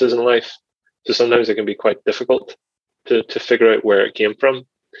experiences in life. So sometimes it can be quite difficult to figure out where it came from.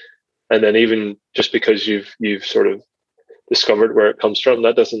 And then even just because you've sort of discovered where it comes from,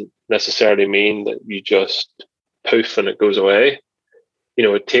 that doesn't necessarily mean that you just poof and it goes away.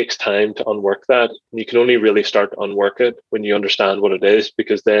 It takes time to unwork that. And you can only really start to unwork it when you understand what it is,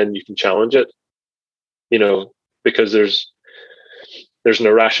 because then you can challenge it. Because there's an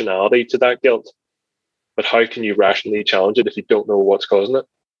irrationality to that guilt. But how can you rationally challenge it if you don't know what's causing it?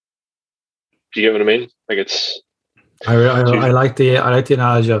 Do you get what I mean? Like it's. I like the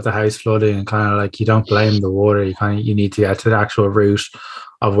analogy of the house flooding, and kind of like you don't blame the water. You need to get to the actual root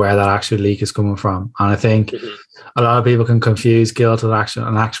of where that actual leak is coming from. And I think a lot of people can confuse guilt with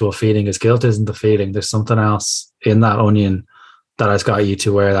an actual feeling, because guilt isn't the feeling. There's something else in that onion that has got you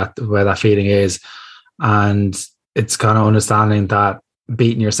to where that feeling is. And it's kind of understanding that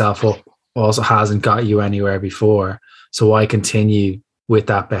beating yourself up also hasn't got you anywhere before. So why continue with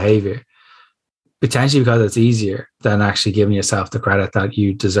that behavior? Potentially because it's easier than actually giving yourself the credit that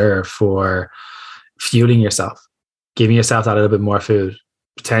you deserve for fueling yourself, giving yourself that little bit more food,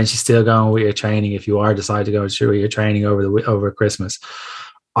 potentially still going with your training if you are decide to go through your training over Christmas.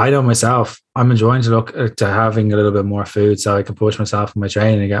 I know myself, I'm enjoying to look to having a little bit more food so I can push myself in my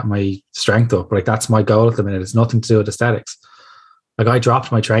training and get my strength up. Like that's my goal at the minute. It's nothing to do with aesthetics. Like I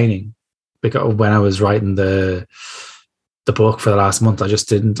dropped my training because when I was writing the book for the last month,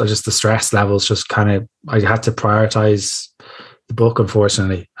 the stress levels just kind of, I had to prioritize the book,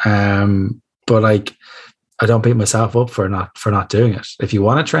 unfortunately. But like, I don't beat myself up for not doing it. If you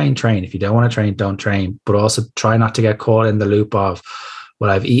want to train. If you don't want to train, don't train. But also try not to get caught in the loop of, well,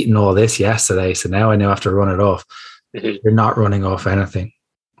 I've eaten all this yesterday, so now I know I have to run it off. Mm-hmm. You're not running off anything.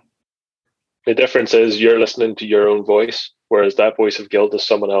 The difference is you're listening to your own voice, whereas that voice of guilt is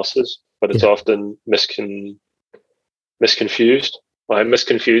someone else's, but it's often misconfused. Well, I'm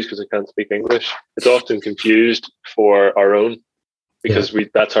misconfused because I can't speak English. It's often confused for our own, because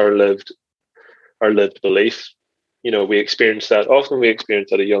that's our lived belief. We experience that. Often we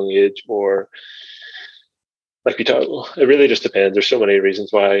experience at a young age, or like we talk. It really just depends. There's so many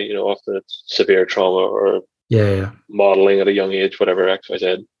reasons why. Often it's severe trauma or modeling at a young age, whatever X, Y,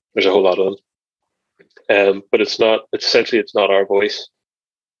 Z. There's a whole lot of them. But it's not. It's essentially it's not our voice,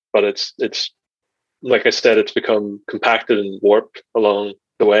 but it's like I said, it's become compacted and warped along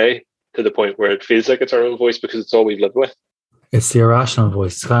the way to the point where it feels like it's our own voice because it's all we've lived with. It's the irrational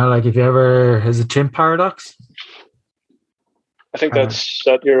voice. It's kind of like is it chimp paradox? I think that's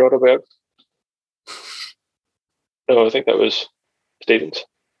that you're out about. No, I think that was Stevens.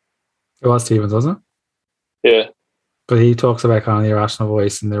 It was Stevens, wasn't it? Yeah. But he talks about kind of the irrational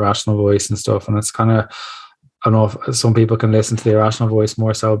voice and stuff, and it's kind of, I don't know if some people can listen to the irrational voice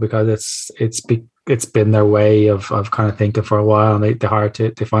more so because it's been their way of kind of thinking for a while, and they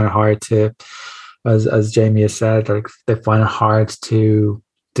find it hard to, as Jamie has said, like they find it hard to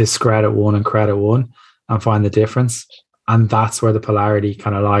discredit one and credit one and find the difference. And that's where the polarity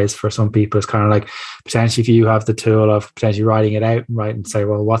kind of lies for some people. It's kind of like, potentially if you have the tool of potentially writing it out and say,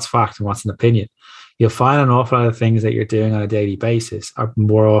 well, what's fact and what's an opinion, you'll find an awful lot of things that you're doing on a daily basis are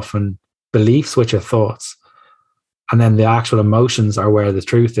more often beliefs, which are thoughts. And then the actual emotions are where the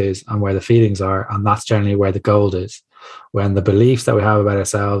truth is and where the feelings are. And that's generally where the gold is. When the beliefs that we have about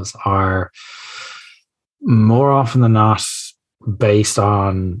ourselves are more often than not based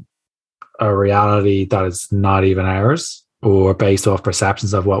on a reality that is not even ours, or based off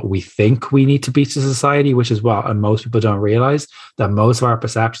perceptions of what we think we need to be to society, which is what, and most people don't realize that most of our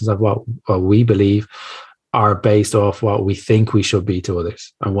perceptions of what we believe are based off what we think we should be to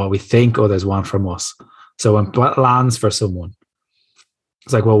others and what we think others want from us. So when what lands for someone,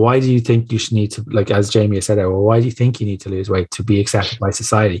 it's like, well, why do you think you should need to, like, as Jamie has said, well, why do you think you need to lose weight to be accepted by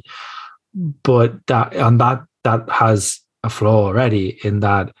society? But that has a flaw already, in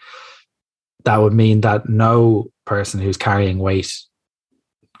that would mean that no person who's carrying weight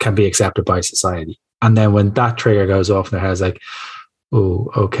can be accepted by society. And then when that trigger goes off in their head, it's like,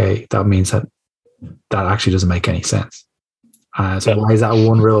 oh, okay, that means that actually doesn't make any sense. So why is that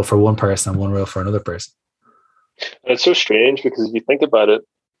one rule for one person and one rule for another person? And it's so strange because if you think about it,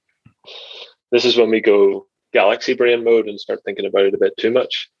 this is when we go galaxy brain mode and start thinking about it a bit too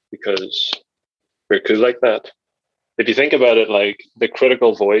much, because we're cool like that. If you think about it, like, the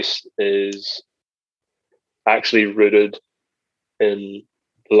critical voice is actually rooted in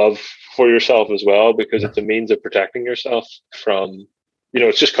love for yourself as well, because it's a means of protecting yourself from,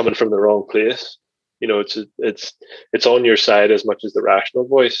 it's just coming from the wrong place. It's on your side as much as the rational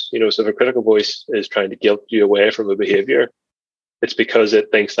voice. So if a critical voice is trying to guilt you away from a behavior, it's because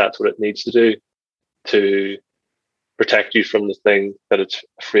it thinks that's what it needs to do to protect you from the thing that it's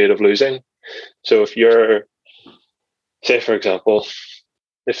afraid of losing. So if you're, say for example,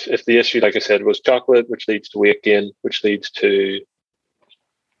 if the issue, like I said, was chocolate, which leads to weight gain, which leads to,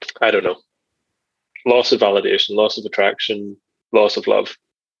 I don't know, loss of validation, loss of attraction, loss of love.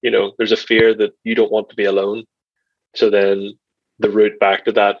 There's a fear that you don't want to be alone. So then the route back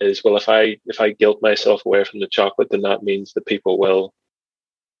to that is, well, if I guilt myself away from the chocolate, then that means that people will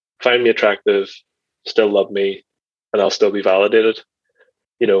find me attractive, still love me, and I'll still be validated.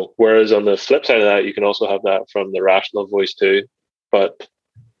 Whereas on the flip side of that, you can also have that from the rational voice too. But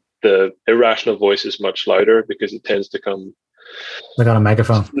the irrational voice is much louder because it tends to come like on a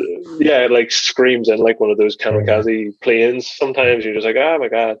megaphone. Yeah, it like screams in like one of those kamikaze planes. Sometimes you're just like, oh my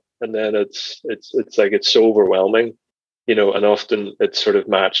God. And then it's like, it's so overwhelming, and often it's sort of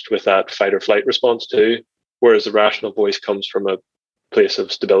matched with that fight or flight response too. Whereas the rational voice comes from a place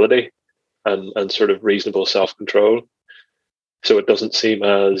of stability and sort of reasonable self-control. So it doesn't seem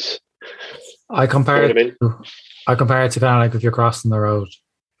as, I compare it to kind of like if you're crossing the road.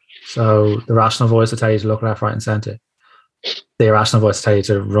 So the rational voice will tell you to look left, right, and centre. The irrational voice will tell you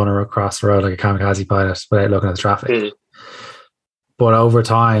to run across the road like a kamikaze pilot without looking at the traffic. But over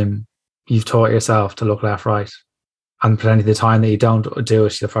time, you've taught yourself to look left, right, and plenty of the time that you don't do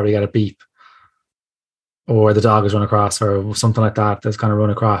it, you'll probably get a beep, or the dog has run across, or something like that that's kind of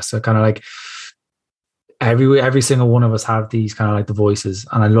run across. So kind of like every single one of us have these kind of like the voices,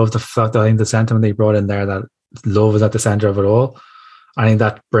 and I love the fact that I think the sentiment they brought in there, that love is at the center of it all. I think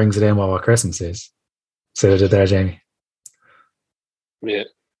that brings it in what Christmas is. So it there, Jamie. Yeah,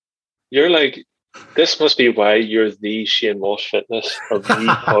 you're like, this must be why you're the Shane Walsh Fitness of the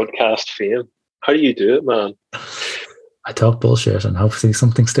podcast fame. How do you do it, man? I talk bullshit and hopefully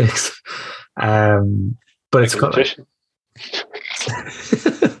something sticks. But it's got like,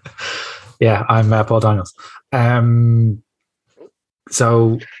 yeah, I'm Paul Daniels.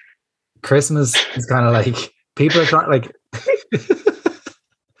 So Christmas is kind of like, people are trying, like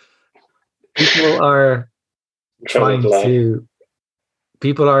people are trying to.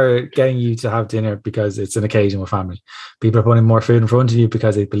 People are getting you to have dinner because it's an occasion with family. People are putting more food in front of you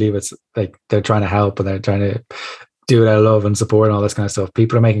because they believe it's like they're trying to help and they're trying to do it out of love and support and all this kind of stuff.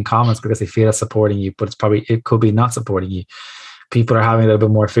 People are making comments because they feel it's supporting you, but it could be not supporting you. People are having a little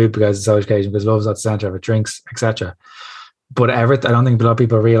bit more food because it's social occasion, because love's at the center of it, drinks, etc. But I don't think a lot of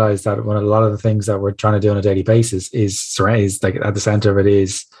people realize that when a lot of the things that we're trying to do on a daily basis is like at the center of it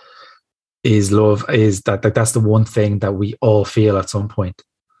is love, is that like that's the one thing that we all feel at some point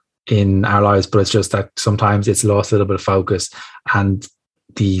in our lives, but it's just that sometimes it's lost a little bit of focus, and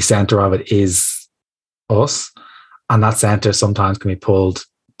the center of it is us, and that center sometimes can be pulled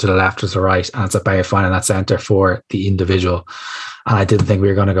to the left or to the right, and it's about finding that center for the individual. And I didn't think we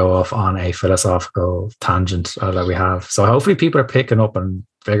were going to go off on a philosophical tangent that we have, so hopefully people are picking up and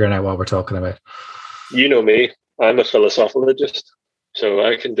figuring out what we're talking about. You know me, I'm a philosophologist, so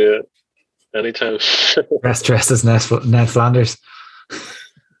I can do it anytime. Best dressed as Ned Flanders.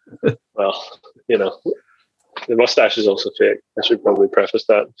 Well, the mustache is also fake. I should probably preface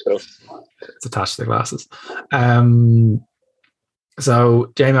that. So it's attached to the glasses.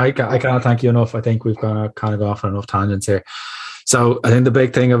 So Jamie, I can't thank you enough. I think we've kind of gone off on enough tangents here. So I think the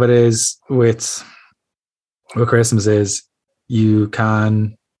big thing of it is with Christmas is you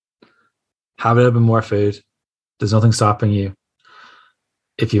can have a little bit more food. There's nothing stopping you.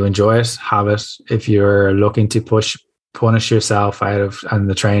 If you enjoy it, have it. If you're looking to punish yourself out of and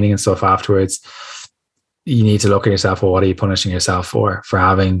the training and stuff afterwards, you need to look at yourself. Well, what are you punishing yourself for? For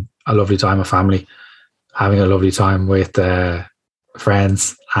having a lovely time with family, having a lovely time with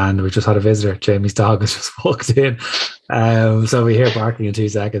friends. And we just had a visitor. Jamie's dog has just walked in. So we hear barking in 2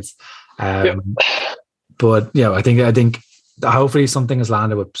 seconds. But I think hopefully something has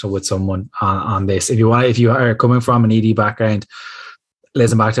landed with someone on this. If you are coming from an ED background,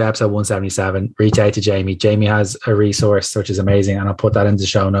 listen back to episode 177, reach out to Jamie. Jamie has a resource which is amazing, and I'll put that into the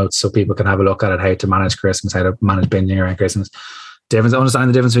show notes so people can have a look at it, how to manage Christmas, how to manage binging around Christmas. Understanding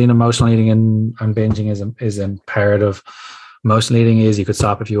the difference between emotional eating and binging is imperative. Emotional eating is you could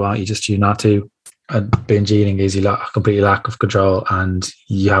stop if you want, you just choose not to. And binge eating is you completely lack of control and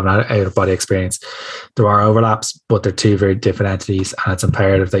you have an out-of-body experience. There are overlaps, but they're two very different entities, and it's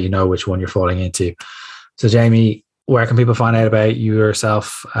imperative that you know which one you're falling into. So Jamie, where can people find out about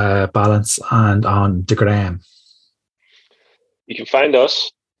yourself, Balance, and on the gram? You can find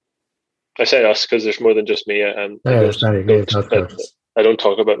us I say us because there's more than just me. I don't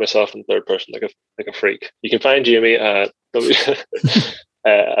talk about myself in third person like a freak. You can find Jamie at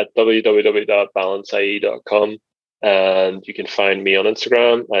at www.balanceie.com, and you can find me on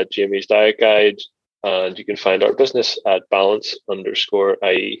Instagram at Jamie's Diet Guide, and you can find our business at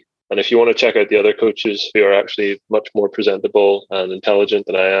balance_ie. And if you want to check out the other coaches who are actually much more presentable and intelligent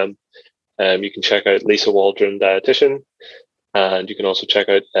than I am, you can check out Lisa Waldron, dietitian, and you can also check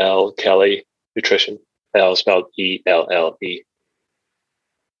out Elle Kelly, nutrition. Elle spelled ELLE.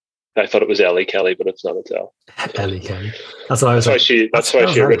 I thought it was Ellie Kelly, but it's not. It's Elle. Ellie Kelly. That's why she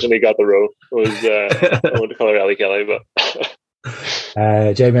originally got the role. I wanted to call her Ellie Kelly, but.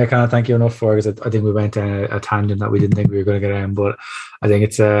 Jamie, I can't thank you enough for it, because I think we went down a tangent that we didn't think we were going to get in, but I think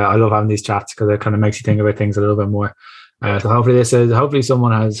it's I love having these chats because it kind of makes you think about things a little bit more. So hopefully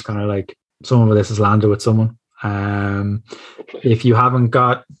someone has kind of like someone with this has landed with someone. If you haven't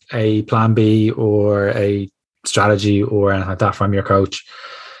got a plan B or a strategy or anything like that from your coach,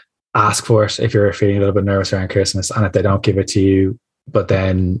 ask for it if you're feeling a little bit nervous around Christmas. And if they don't give it to you, but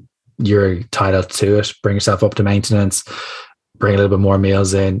then you're entitled to it, bring yourself up to maintenance, bring a little bit more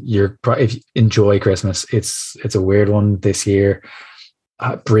meals in. If you enjoy Christmas. It's a weird one this year.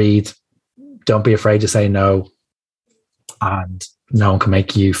 Breathe. Don't be afraid to say no. And no one can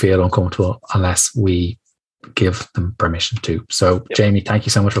make you feel uncomfortable unless we give them permission to. So, Jamie, thank you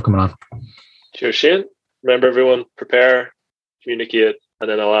so much for coming on. Cheers, Shane. Remember, everyone, prepare, communicate, and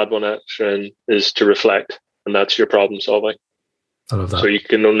then I'll add one extra in, is to reflect, and that's your problem solving. I love that. So you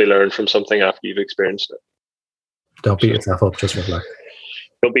can only learn from something after you've experienced it. Don't beat yourself up, just reflect.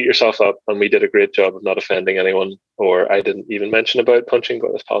 Don't beat yourself up, and we did a great job of not offending anyone, or I didn't even mention about punching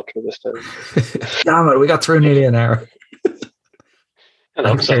Gwyneth Paltrow this time. Damn it, we got through nearly an hour.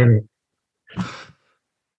 Thanks, Jamie.